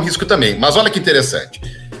expor a um risco também. Mas olha que interessante.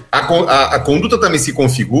 A conduta também se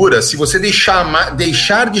configura se você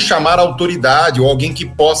deixar de chamar a autoridade ou alguém que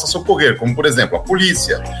possa socorrer, como, por exemplo, a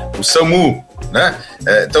polícia, o SAMU, né?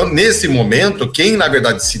 Então, nesse momento, quem, na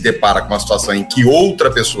verdade, se depara com uma situação em que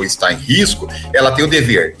outra pessoa está em risco, ela tem o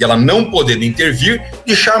dever, e ela não podendo intervir,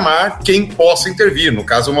 de chamar quem possa intervir, no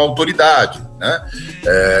caso, uma autoridade, né?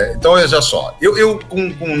 Então, veja só,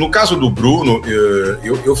 no caso do Bruno,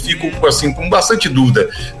 eu fico assim, com bastante dúvida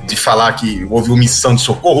de falar que houve omissão de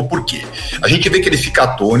socorro. Por quê? A gente vê que ele fica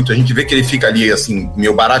atônito, a gente vê que ele fica ali assim,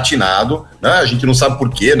 meio baratinado, né? A gente não sabe por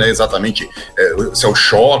quê, né? Exatamente, se é o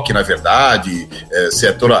choque, na verdade, se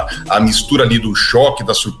é toda a mistura ali do choque,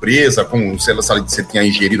 da surpresa, com se ele tinha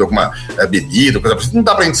ingerido alguma bebida, coisa assim, não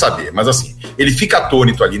dá pra gente saber, mas assim, ele fica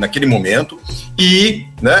atônito ali naquele momento e,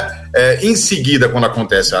 né, em seguida, quando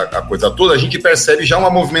acontece a coisa toda, a gente percebe já uma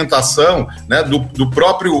movimentação, né, do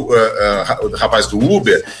próprio rapaz do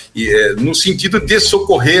Uber, no sentido de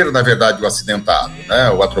socorrer, na verdade, o acidentado, né,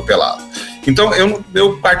 o atropelado. Então,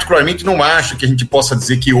 eu particularmente não acho que a gente possa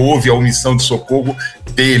dizer que houve a omissão de socorro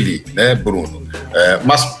dele, né, Bruno?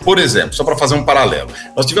 Mas, por exemplo, só para fazer um paralelo,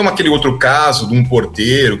 nós tivemos aquele outro caso de um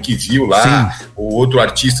porteiro que viu lá o outro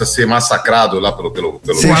artista ser massacrado lá pelo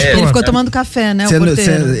ele ficou tomando café, né, o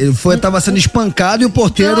porteiro. Ele estava sendo espancado e o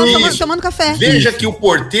porteiro... Tomando café. Veja que o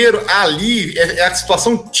porteiro ali é a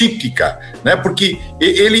situação típica, né? Porque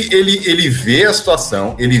ele vê a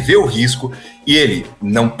situação, ele vê o risco e ele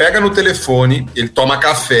não pega no telefone, ele toma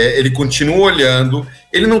café, ele continua olhando,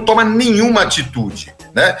 ele não toma nenhuma atitude,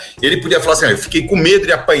 né? Ele podia falar assim, eu fiquei com medo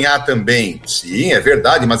de apanhar também. Sim, é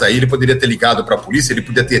verdade, mas aí ele poderia ter ligado para a polícia, ele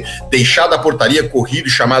podia ter deixado a portaria, corrido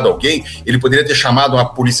e chamado alguém, ele poderia ter chamado uma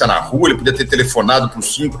polícia na rua, ele podia ter telefonado pro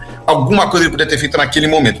 5, alguma coisa ele poderia ter feito naquele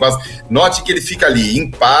momento, mas note que ele fica ali,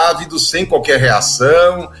 impávido, sem qualquer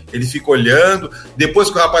reação, ele fica olhando, depois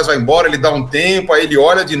que o rapaz vai embora, ele dá um tempo, aí ele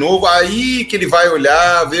olha de novo, aí que ele vai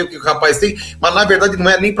olhar, ver o que o rapaz tem, mas na verdade não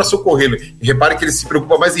é nem para socorrê-lo. Repare que ele se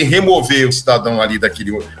preocupa mais em remover o cidadão ali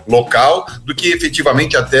daquele local do que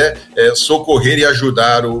efetivamente até socorrer e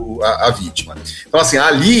ajudar a vítima. Então assim,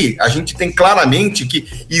 ali a gente tem claramente que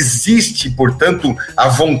existe, portanto, a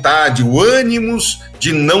vontade, o ânimos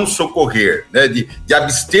de não socorrer, né, de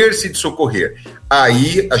abster-se de socorrer.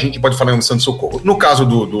 Aí a gente pode falar em omissão de socorro. No caso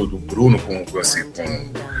do Bruno com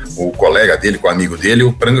o colega dele, com o amigo dele,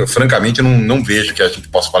 eu francamente não vejo que a gente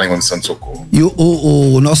possa falar em omissão de socorro. E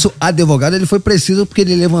o nosso advogado, ele foi preciso porque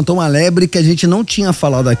ele levantou uma lebre que a gente não tinha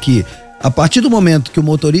falado aqui. A partir do momento que o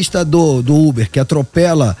motorista do Uber, que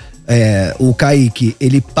atropela o Kaique,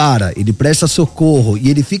 ele presta socorro e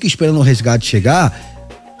ele fica esperando o resgate chegar,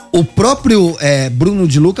 o próprio Bruno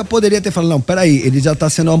de Luca poderia ter falado, não, peraí, ele já tá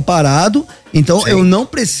sendo amparado, então eu não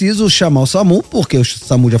preciso chamar o SAMU, porque o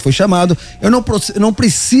SAMU já foi chamado, eu não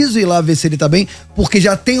preciso ir lá ver se ele tá bem, porque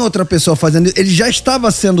já tem outra pessoa fazendo isso, ele já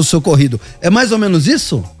estava sendo socorrido. É mais ou menos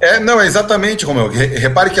isso? Não, é exatamente, Romeu.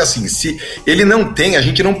 Repare que assim, se ele não tem, a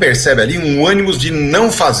gente não percebe ali um ânimo de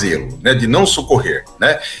não fazê-lo, né, de não socorrer,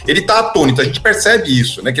 né? Ele tá atônito, a gente percebe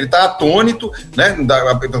isso, né, que ele tá atônito, né,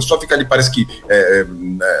 a pessoa fica ali, parece que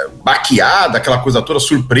baqueada, aquela coisa toda,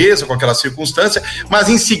 surpresa com aquela circunstância, mas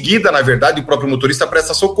em seguida, na verdade, o próprio motorista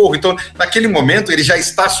presta socorro. Então, naquele momento, ele já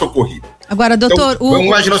está socorrido. Agora, doutor... Então, vamos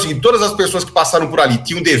imaginar o seguinte, todas as pessoas que passaram por ali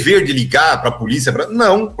tinham o dever de ligar para a polícia?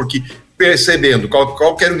 Não, porque percebendo,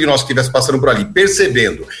 qualquer um de nós que estivesse passando por ali,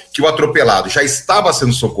 percebendo que o atropelado já estava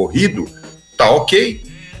sendo socorrido, tá ok.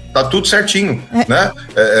 Tá tudo certinho, né?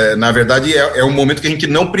 Na verdade, é um momento que a gente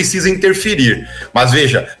não precisa interferir. Mas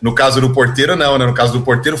veja, no caso do porteiro, não, né? No caso do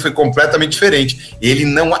porteiro foi completamente diferente. Ele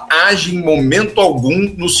não age em momento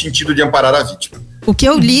algum no sentido de amparar a vítima. O que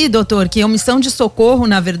eu li, doutor, que a omissão de socorro,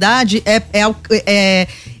 na verdade,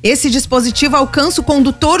 esse dispositivo alcança o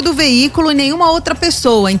condutor do veículo e nenhuma outra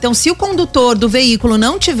pessoa. Então, se o condutor do veículo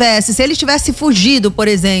se ele tivesse fugido, por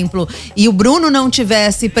exemplo, e o Bruno não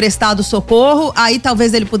tivesse prestado socorro, aí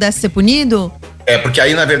talvez ele pudesse ser punido? Porque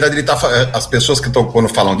aí, na verdade, as pessoas que estão, quando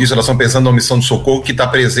falam disso, elas estão pensando na omissão de socorro que está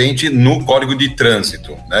presente no Código de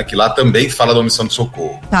Trânsito, né? Que lá também fala da omissão de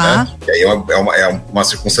socorro. Tá. Né? E aí é uma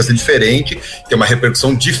circunstância diferente, tem uma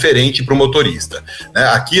repercussão diferente para o motorista. Né?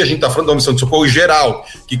 Aqui a gente está falando da omissão de socorro geral,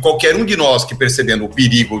 que qualquer um de nós que percebendo o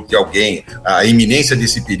perigo de alguém, a iminência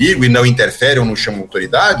desse perigo e não interfere ou não chama a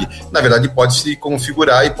autoridade, na verdade pode se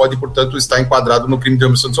configurar e pode, portanto, estar enquadrado no crime de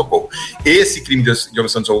omissão de socorro. Esse crime de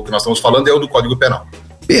omissão de socorro que nós estamos falando é o do Código Penal.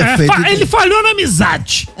 Perfeito. Ele falhou na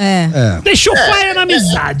amizade. Deixou falha na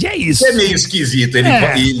amizade, é isso. É meio esquisito ele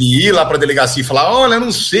ir lá pra delegacia e falar, olha,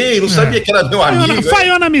 não sabia que era meu amigo.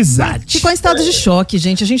 Falhou na amizade. Ficou em estado de choque,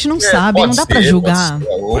 gente, a gente não sabe, não dá pra julgar.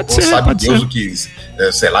 Ou sabe Deus o que,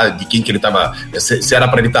 sei lá, de quem que ele tava, se era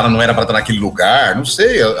pra ele estar, não era pra estar naquele lugar, não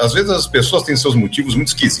sei, às vezes as pessoas têm seus motivos muito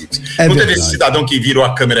esquisitos. Não teve esse cidadão que virou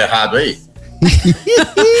a câmera errado aí?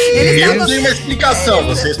 Eu tenho uma explicação,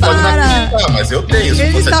 vocês podem não acreditar, mas eu tenho.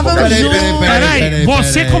 Peraí,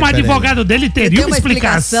 você como advogado dele teria uma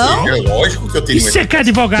explicação? É lógico que eu tenho. E você que é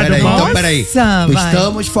advogado bom? Então, peraí.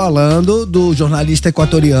 Estamos falando do jornalista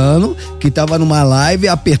equatoriano que tava numa live,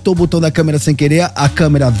 apertou o botão da câmera sem querer, a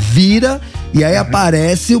câmera vira e aí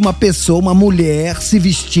aparece uma pessoa, uma mulher se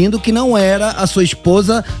vestindo que não era a sua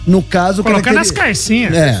esposa, no caso... Colocando as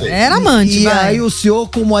calcinhas. Era amante, E aí o senhor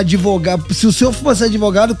como advogado, se o senhor fosse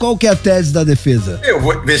advogado, qual que é a tese da defesa?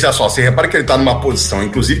 Veja só, você repara que ele tá numa posição,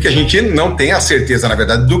 inclusive, que a gente não tem a certeza, na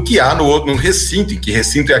verdade, do que há no recinto, e que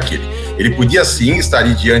recinto é aquele. Ele podia sim estar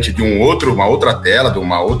ali diante de uma outra tela, de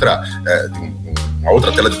uma outra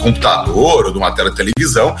tela de computador ou de uma tela de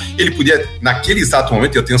televisão. Ele podia, naquele exato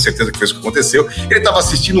momento, eu tenho certeza que foi isso que aconteceu, ele estava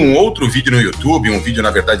assistindo um outro vídeo no YouTube, um vídeo,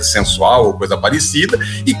 na verdade, sensual ou coisa parecida,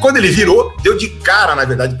 e quando ele virou, deu de cara, na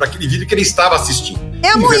verdade, para aquele vídeo que ele estava assistindo.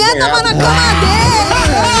 A mulher tava na cama dele!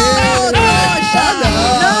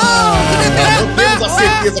 Não! temos a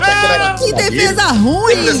certeza que aquela era a Que cama defesa dele.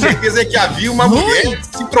 ruim. Temos a certeza que havia uma mulher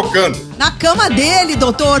se trocando. Na cama dele,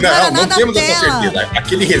 doutor, não era Não nada temos na essa tela. certeza.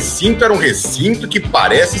 Aquele recinto era um recinto que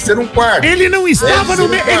parece ser um quarto. Ele não estava no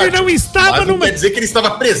mesmo. Ele não estava Mas no não quer mesmo. dizer que ele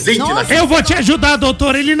estava presente naquele. Eu vou te ajudar,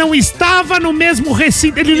 doutor. Ele não estava no mesmo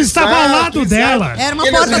recinto. Ele não estava ao lado dela. Era uma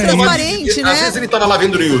Ele, porta às vezes, transparente, né? Às vezes ele tava lá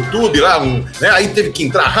vendo no YouTube, lá, né, aí teve que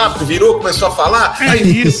entrar rápido, virou, começou a falar,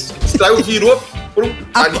 aí distraiu, virou.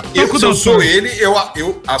 Se eu sou ele, eu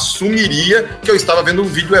assumiria que eu estava vendo um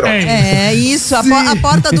vídeo erótico. É isso. A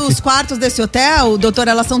porta dos quartos desse hotel, doutor,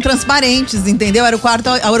 elas são transparentes, entendeu? Era o quarto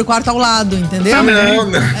ao lado, entendeu?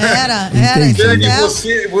 Não. Era. Entendi. Entendeu?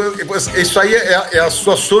 Isso aí é a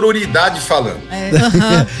sua sororidade falando.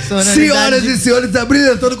 Senhoras e senhores,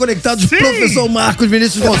 abrilhantando Conectados, professor Marcos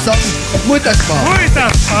Vinícius Gonçalves. Muitas palmas.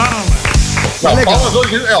 Muitas palmas. Não, palmas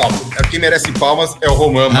hoje, quem merece palmas é o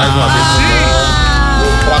Romão, mais uma vez.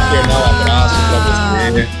 Um fraternal abraço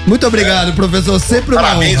pra você. Muito obrigado, professor. Sempre uma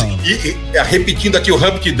Parabéns. honra. E repetindo aqui o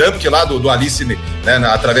Humpty Dumpty lá do Alice, né,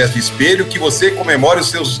 através do espelho, que você comemore os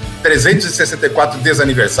seus 364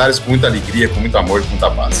 desaniversários com muita alegria, com muito amor e com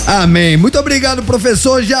muita paz. Amém. Muito obrigado,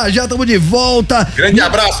 professor. Já estamos de volta. Grande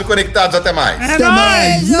abraço, Conectados. Até mais. Até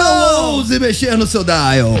mais. Não ouse mexer no seu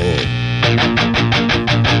dial.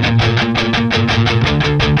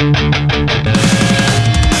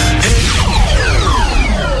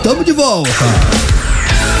 Tamo de volta.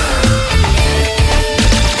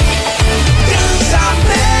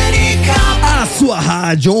 A sua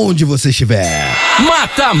rádio, onde você estiver.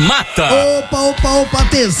 Mata-mata. Opa,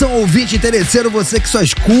 atenção, ouvinte interesseiro, você que só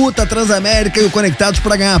escuta a Transamérica e o Conectados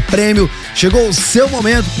para ganhar prêmio. Chegou o seu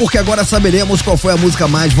momento, porque agora saberemos qual foi a música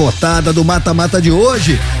mais votada do Mata-Mata de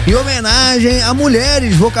hoje, em homenagem a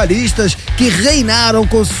mulheres vocalistas que reinaram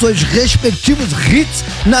com seus respectivos hits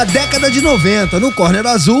na década de 90. No Corner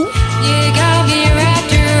Azul,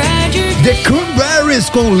 The Cranberries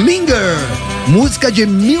com Linger, música de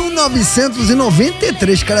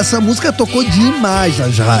 1993. Cara, essa música tocou demais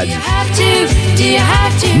nas rádios.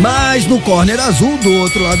 Mas no Corner Azul, do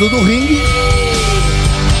outro lado do ringue,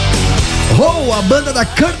 a banda da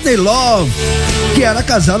Courtney Love, que era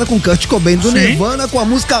casada com Kurt Cobain do Nirvana, com a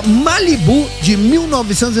música Malibu de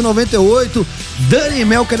 1998. Dani e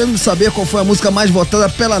Mel querendo saber qual foi a música mais votada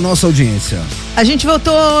pela nossa audiência. A gente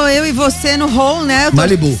votou, eu e você, no Hole, né?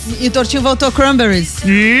 Malibu. E o Tortinho votou Cranberries.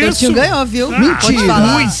 Isso. Tortinho ganhou, viu?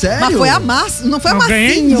 Mentira. Sério? Mas foi a massa, não foi a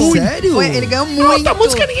massinho. massinho. Sério? Ele ganhou muito. A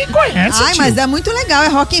música ninguém conhece, Ai, mas é muito legal. É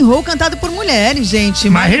rock and roll cantado por mulheres, gente.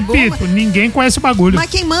 Mas repito, ninguém conhece o bagulho. Mas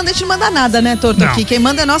quem manda, a gente não manda nada, né, Torto? Não. Aqui. Quem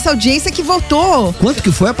manda é a nossa audiência que votou. Quanto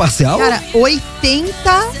que foi a parcial? Cara, 80%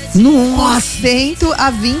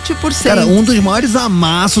 a 20%. Cara, um dos maiores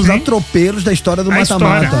amassos, atropelos da história do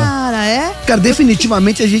Mata-Mata. Cara, é? Cara,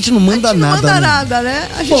 definitivamente a gente não manda nada. Não manda nada, né?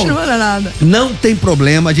 A gente não manda nada. Não tem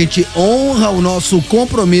problema, a gente honra o nosso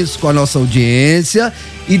compromisso com a nossa audiência.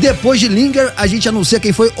 E depois de Linger, a gente anuncia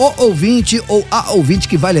quem foi o ouvinte ou a ouvinte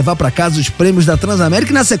que vai levar pra casa os prêmios da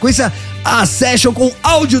Transamérica. E na sequência, a session com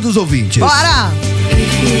áudio dos ouvintes. Bora!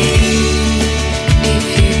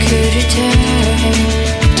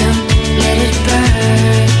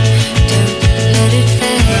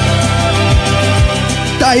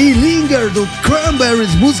 Tá aí, Linger do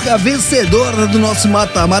Cranberries, música vencedora do nosso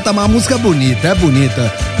Mata-Mata, uma música bonita, é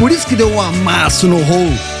bonita. Por isso que deu um amasso no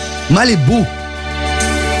Hole. Malibu.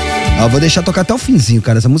 Eu vou deixar tocar até o finzinho,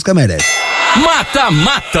 cara, essa música merece.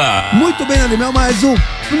 Mata-Mata. Muito bem, Animel, mas o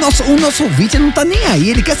nosso ouvinte ele não tá nem aí,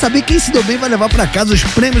 ele quer saber quem se deu bem vai levar pra casa os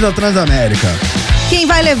prêmios da Transamérica. Quem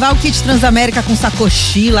vai levar o kit Transamérica com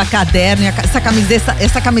sacochila, caderno e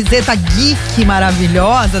essa camiseta geek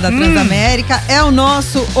maravilhosa da Transamérica é o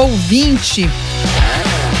nosso ouvinte,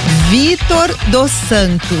 Vitor dos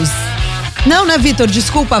Santos. Não é Vitor,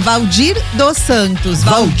 desculpa, Valdir dos Santos.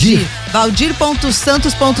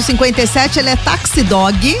 Valdir.santos.57, ele é taxi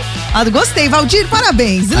dog. Gostei, Valdir,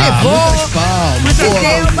 parabéns. Levou. Muitas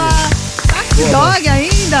palmas. Taxi dog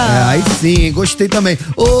ainda. Aí sim, gostei também.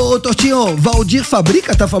 Ô, Tortinho, Valdir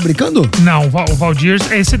tá fabricando? Não, o Valdir,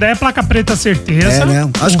 esse daí é placa preta certeza. É, né?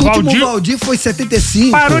 Acho que o último Valdir foi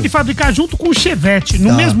 75. Parou de fabricar junto com o Chevette,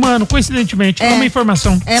 no mesmo ano, coincidentemente. Uma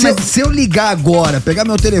informação. Se eu ligar agora, pegar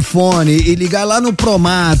meu telefone e ligar lá no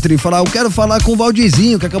Promatre e falar, eu quero falar com o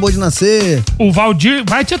Valdirzinho, que acabou de nascer. O Valdir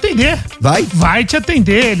vai te atender. Vai? Vai te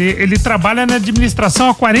atender. Ele trabalha na administração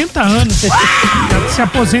há 40 anos. Se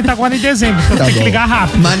aposenta agora em dezembro, então tem que ligar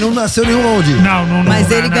rápido. Mas não nasceu nenhum Valdir. Não.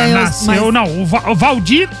 Mas ele ganhou... Nasceu, não. O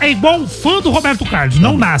Valdir é igual o fã do Roberto Carlos.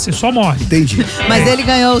 Não nasce, só morre. Entendi. Mas ele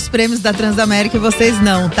ganhou os prêmios da Transamérica e vocês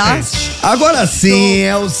não, tá? Agora sim,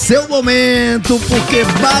 é o seu momento, porque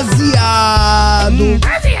baseado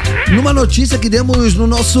numa notícia que demos no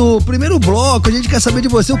nosso primeiro bloco, a gente quer saber de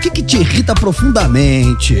você o que te irrita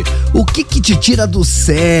profundamente, o que te tira do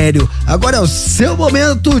sério. Agora é o seu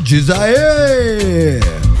momento, diz aí!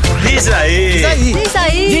 Diz aí! Diz aí! Diz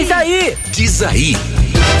aí! Diz aí! Diz aí!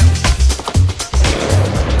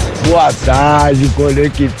 Boa tarde,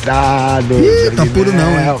 Conectados. Ih, tá puro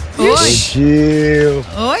não, hein? Oi. Tio.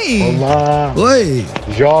 Oi. Olá. Oi!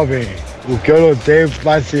 Jovem, o que eu não tenho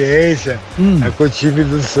paciência é com o time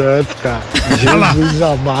do Santos, cara. Jesus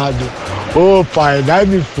amado. Ô pai,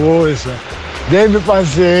 dá-me força, dê-me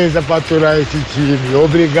paciência pra aturar esse time.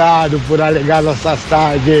 Obrigado por alegar nossas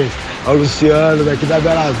tardes. Ao Luciano, daqui da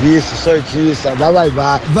Bela Vista, Santista, dá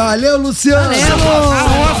bye-bye. Valeu, Luciano!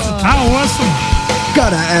 A osso.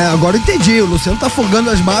 Cara, agora eu entendi. O Luciano tá afogando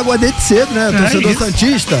as mágoas desde cedo, né? Torcedor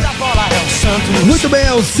santista. Muito bem,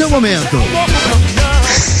 é o seu momento.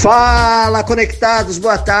 Fala, Conectados,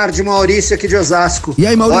 boa tarde, Maurício aqui de Osasco. E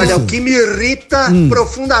aí, Maurício? Olha, o que me irrita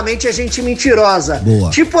profundamente é gente mentirosa. Boa.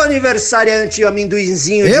 Tipo o aniversariante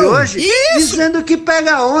amendoinzinho de hoje, dizendo que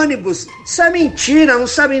pega ônibus. Isso é mentira, não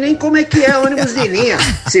sabe nem como é que é ônibus de linha.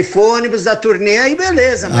 Se for ônibus da turnê, aí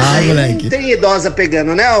beleza, mas aí moleque. não tem idosa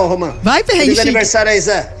pegando, né, ô Romã? Vai, Perrenche. Feliz aniversário aí,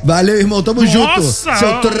 Zé. Valeu, irmão, tamo junto. Nossa,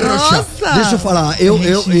 Seu trouxa. nossa. Deixa eu falar, eu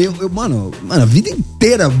mano, a vida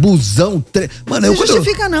inteira, busão, trem. Mano, Não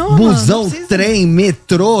justifica não, busão, mano, não precisa. Trem,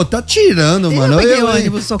 metrô, tá tirando, Eu mano. peguei hein?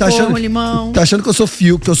 ônibus, socorro, limão. Tá achando que eu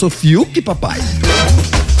sou Fiuk, papai?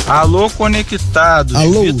 Alô, Conectados,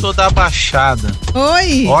 Alô. Vitor da Baixada.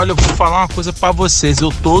 Oi. Olha, eu vou falar uma coisa pra vocês.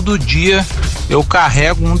 Todo dia eu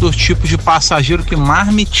carrego um dos tipos de passageiro que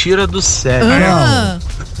mais me tira do sério.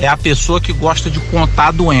 É a pessoa que gosta de contar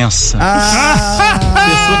a doença. A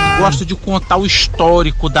pessoa que gosta de contar o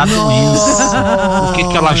histórico da doença. O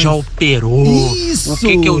que ela já operou. Isso. O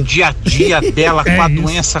que é o dia a dia dela com a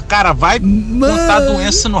doença. Cara, vai contar a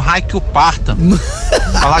doença no raio que o parta.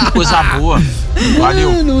 Falar de coisa boa.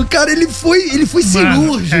 Valeu. Mano, cara, ele foi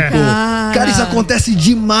cirúrgico. Cara, isso acontece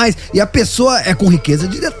demais. E a pessoa é com riqueza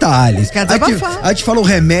de detalhes. Aí te fala o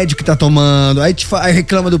remédio que tá tomando, aí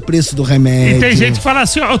reclama do preço do remédio. E tem gente que fala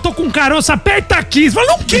assim, ó, eu tô com caroço, aperta aqui. Você fala,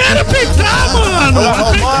 não quero apertar, mano.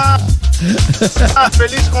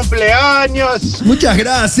 Feliz cumpleaños. Muitas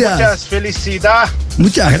graças. Muitas felicidades.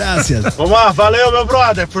 Muitas graças. Vamos lá, valeu, meu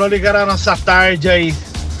brother, por ligar a nossa tarde aí.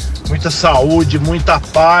 Muita saúde, muita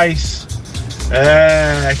paz.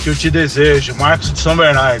 Que eu te desejo, Marcos de São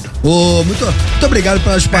Bernardo. Muito obrigado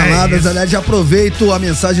pelas palavras. Aliás, já aproveito a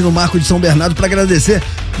mensagem no Marco de São Bernardo para agradecer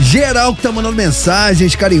geral que tá mandando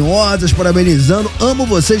mensagens carinhosas, parabenizando. Amo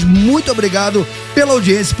vocês, muito obrigado pela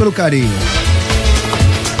audiência e pelo carinho.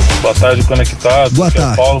 Boa tarde, Conectados. Boa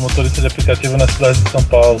tarde. Aqui é o Paulo, motorista de aplicativo na cidade de São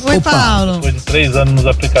Paulo. Oi, Paulo. Depois de 3 anos nos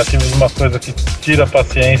aplicativos, uma coisa que tira a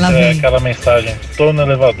paciência é aquela mensagem: tô no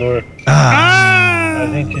elevador. A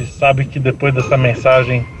gente sabe que depois dessa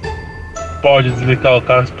mensagem pode desligar o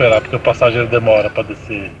carro e esperar, porque o passageiro demora pra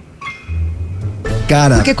descer.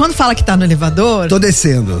 Cara, porque quando fala que tá no elevador... Tô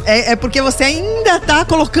descendo. É porque você ainda tá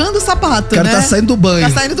colocando o sapato, né? O cara tá saindo do banho. Tá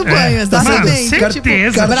saindo do banho, exatamente.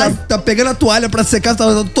 Certeza. O cara tá pegando a toalha pra secar,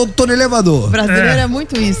 tô no elevador. O brasileiro é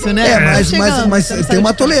muito isso, né? Mas tem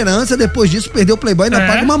uma tolerância, depois disso, perdeu o Playboy e ainda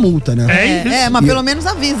paga uma multa, né? Mas pelo menos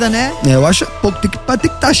avisa, né? Eu acho pouco, tem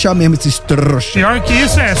que taxar mesmo esses trouxas. Pior que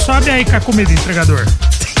isso sobe aí com a comida, entregador.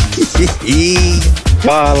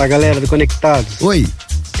 Fala, galera do Conectados. Oi.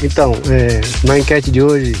 Então, na enquete de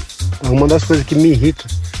hoje, uma das coisas que me irrita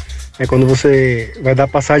é quando você vai dar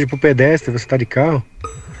passagem pro pedestre, você tá de carro,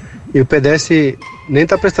 e o pedestre nem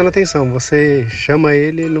tá prestando atenção, você chama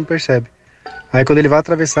ele e ele não percebe. Aí quando ele vai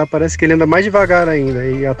atravessar, parece que ele anda mais devagar ainda,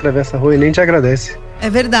 e atravessa a rua e nem te agradece. É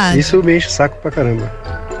verdade. Isso me enche o saco pra caramba.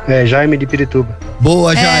 Jaime de Pirituba.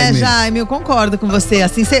 Boa, Jaime. Jaime, eu concordo com você.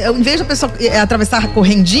 Assim, em vez da pessoa atravessar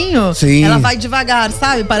correndinho, ela vai devagar,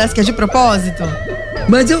 sabe? Parece que é de propósito.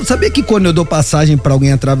 Mas eu sabia que quando eu dou passagem pra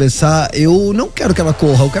alguém atravessar, eu não quero que ela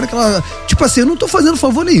corra, eu quero que ela... Tipo assim, eu não tô fazendo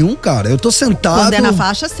favor nenhum, cara. Eu tô sentado... Quando é na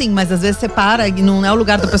faixa, sim, mas às vezes você para e não é o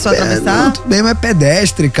lugar da pessoa atravessar. Não, tudo bem, mas é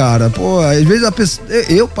pedestre, cara. Pô, às vezes a pessoa...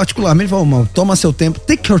 Eu, particularmente, falo, mano, toma seu tempo,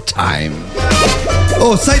 take your time.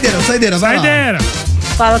 Saideira, vai lá.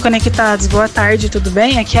 Fala, Conectados, boa tarde, tudo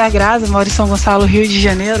bem? Aqui é a Graça, moro em São Gonçalo, Rio de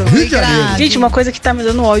Janeiro. Gente, uma coisa que tá me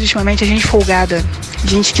dando ódio ultimamente é gente folgada.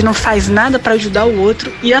 Gente que não faz nada pra ajudar o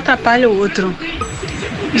outro e atrapalha o outro.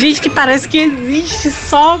 Gente que parece que existe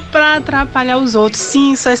só pra atrapalhar os outros.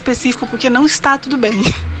 Sim, isso é específico porque não está tudo bem.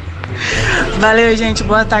 Valeu, gente.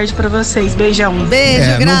 Boa tarde pra vocês. Beijão.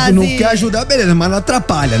 Beijo, Grazi. Não quer ajudar, beleza, mas não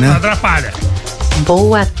atrapalha, né? Não atrapalha.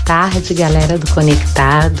 Boa tarde, galera do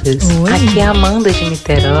Conectados. Oi. Aqui é a Amanda de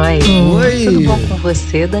Niterói. Oi. Tudo bom com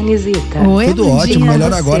você, Danizita? Oi, Tudo ótimo,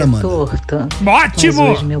 melhor você, agora, mano. Torto. Ótimo!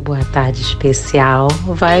 Mas hoje meu boa tarde especial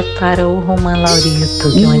vai para o Roman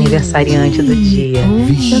Laurito, que é o aniversariante do dia.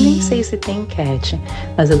 Eu nem sei se tem enquete,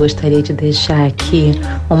 mas eu gostaria de deixar aqui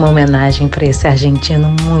uma homenagem para esse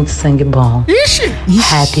argentino muito sangue bom. Ixi!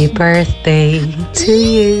 Happy birthday to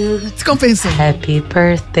you. Descompensou. Happy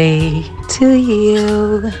birthday to you.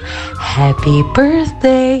 Happy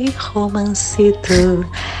birthday, Romancito.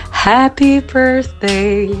 Happy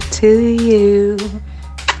birthday to you.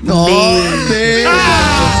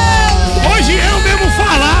 Hoje eu mesmo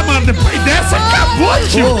falar, mano. Depois dessa acabou,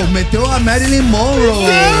 tio. Meteu a Marilyn Monroe.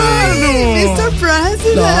 Mr.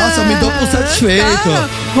 President. Nossa, me dou por satisfeito.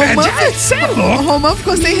 Você é louco. O Romão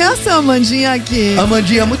ficou sem reação, Amandinha, aqui.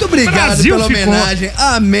 Amandinha, muito obrigado Brasil pela ficou. homenagem.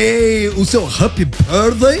 Amei o seu Happy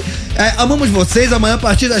Birthday. Amamos vocês. Amanhã, a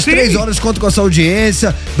partir das 3 horas, conto com a sua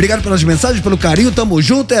audiência. Obrigado pelas mensagens, pelo carinho. Tamo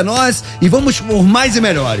junto, é nóis. E vamos por mais e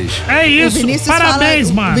melhores. É isso. Parabéns,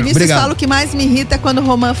 mano. O Vinícius Obrigado. fala o que mais me irrita é quando o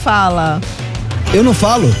Romão fala. Eu não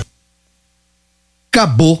falo.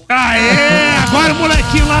 Acabou. Agora o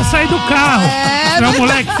molequinho lá sai do carro. O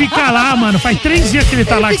moleque fica lá, mano. Faz 3 dias que ele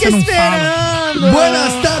tá lá que você não fala.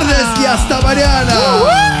 Buenas tardes e hasta mañana.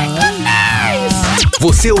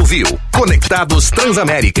 Você ouviu Conectados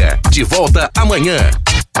Transamérica. De volta amanhã.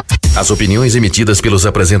 As opiniões emitidas pelos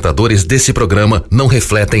apresentadores desse programa não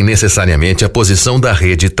refletem necessariamente a posição da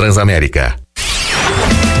Rede Transamérica.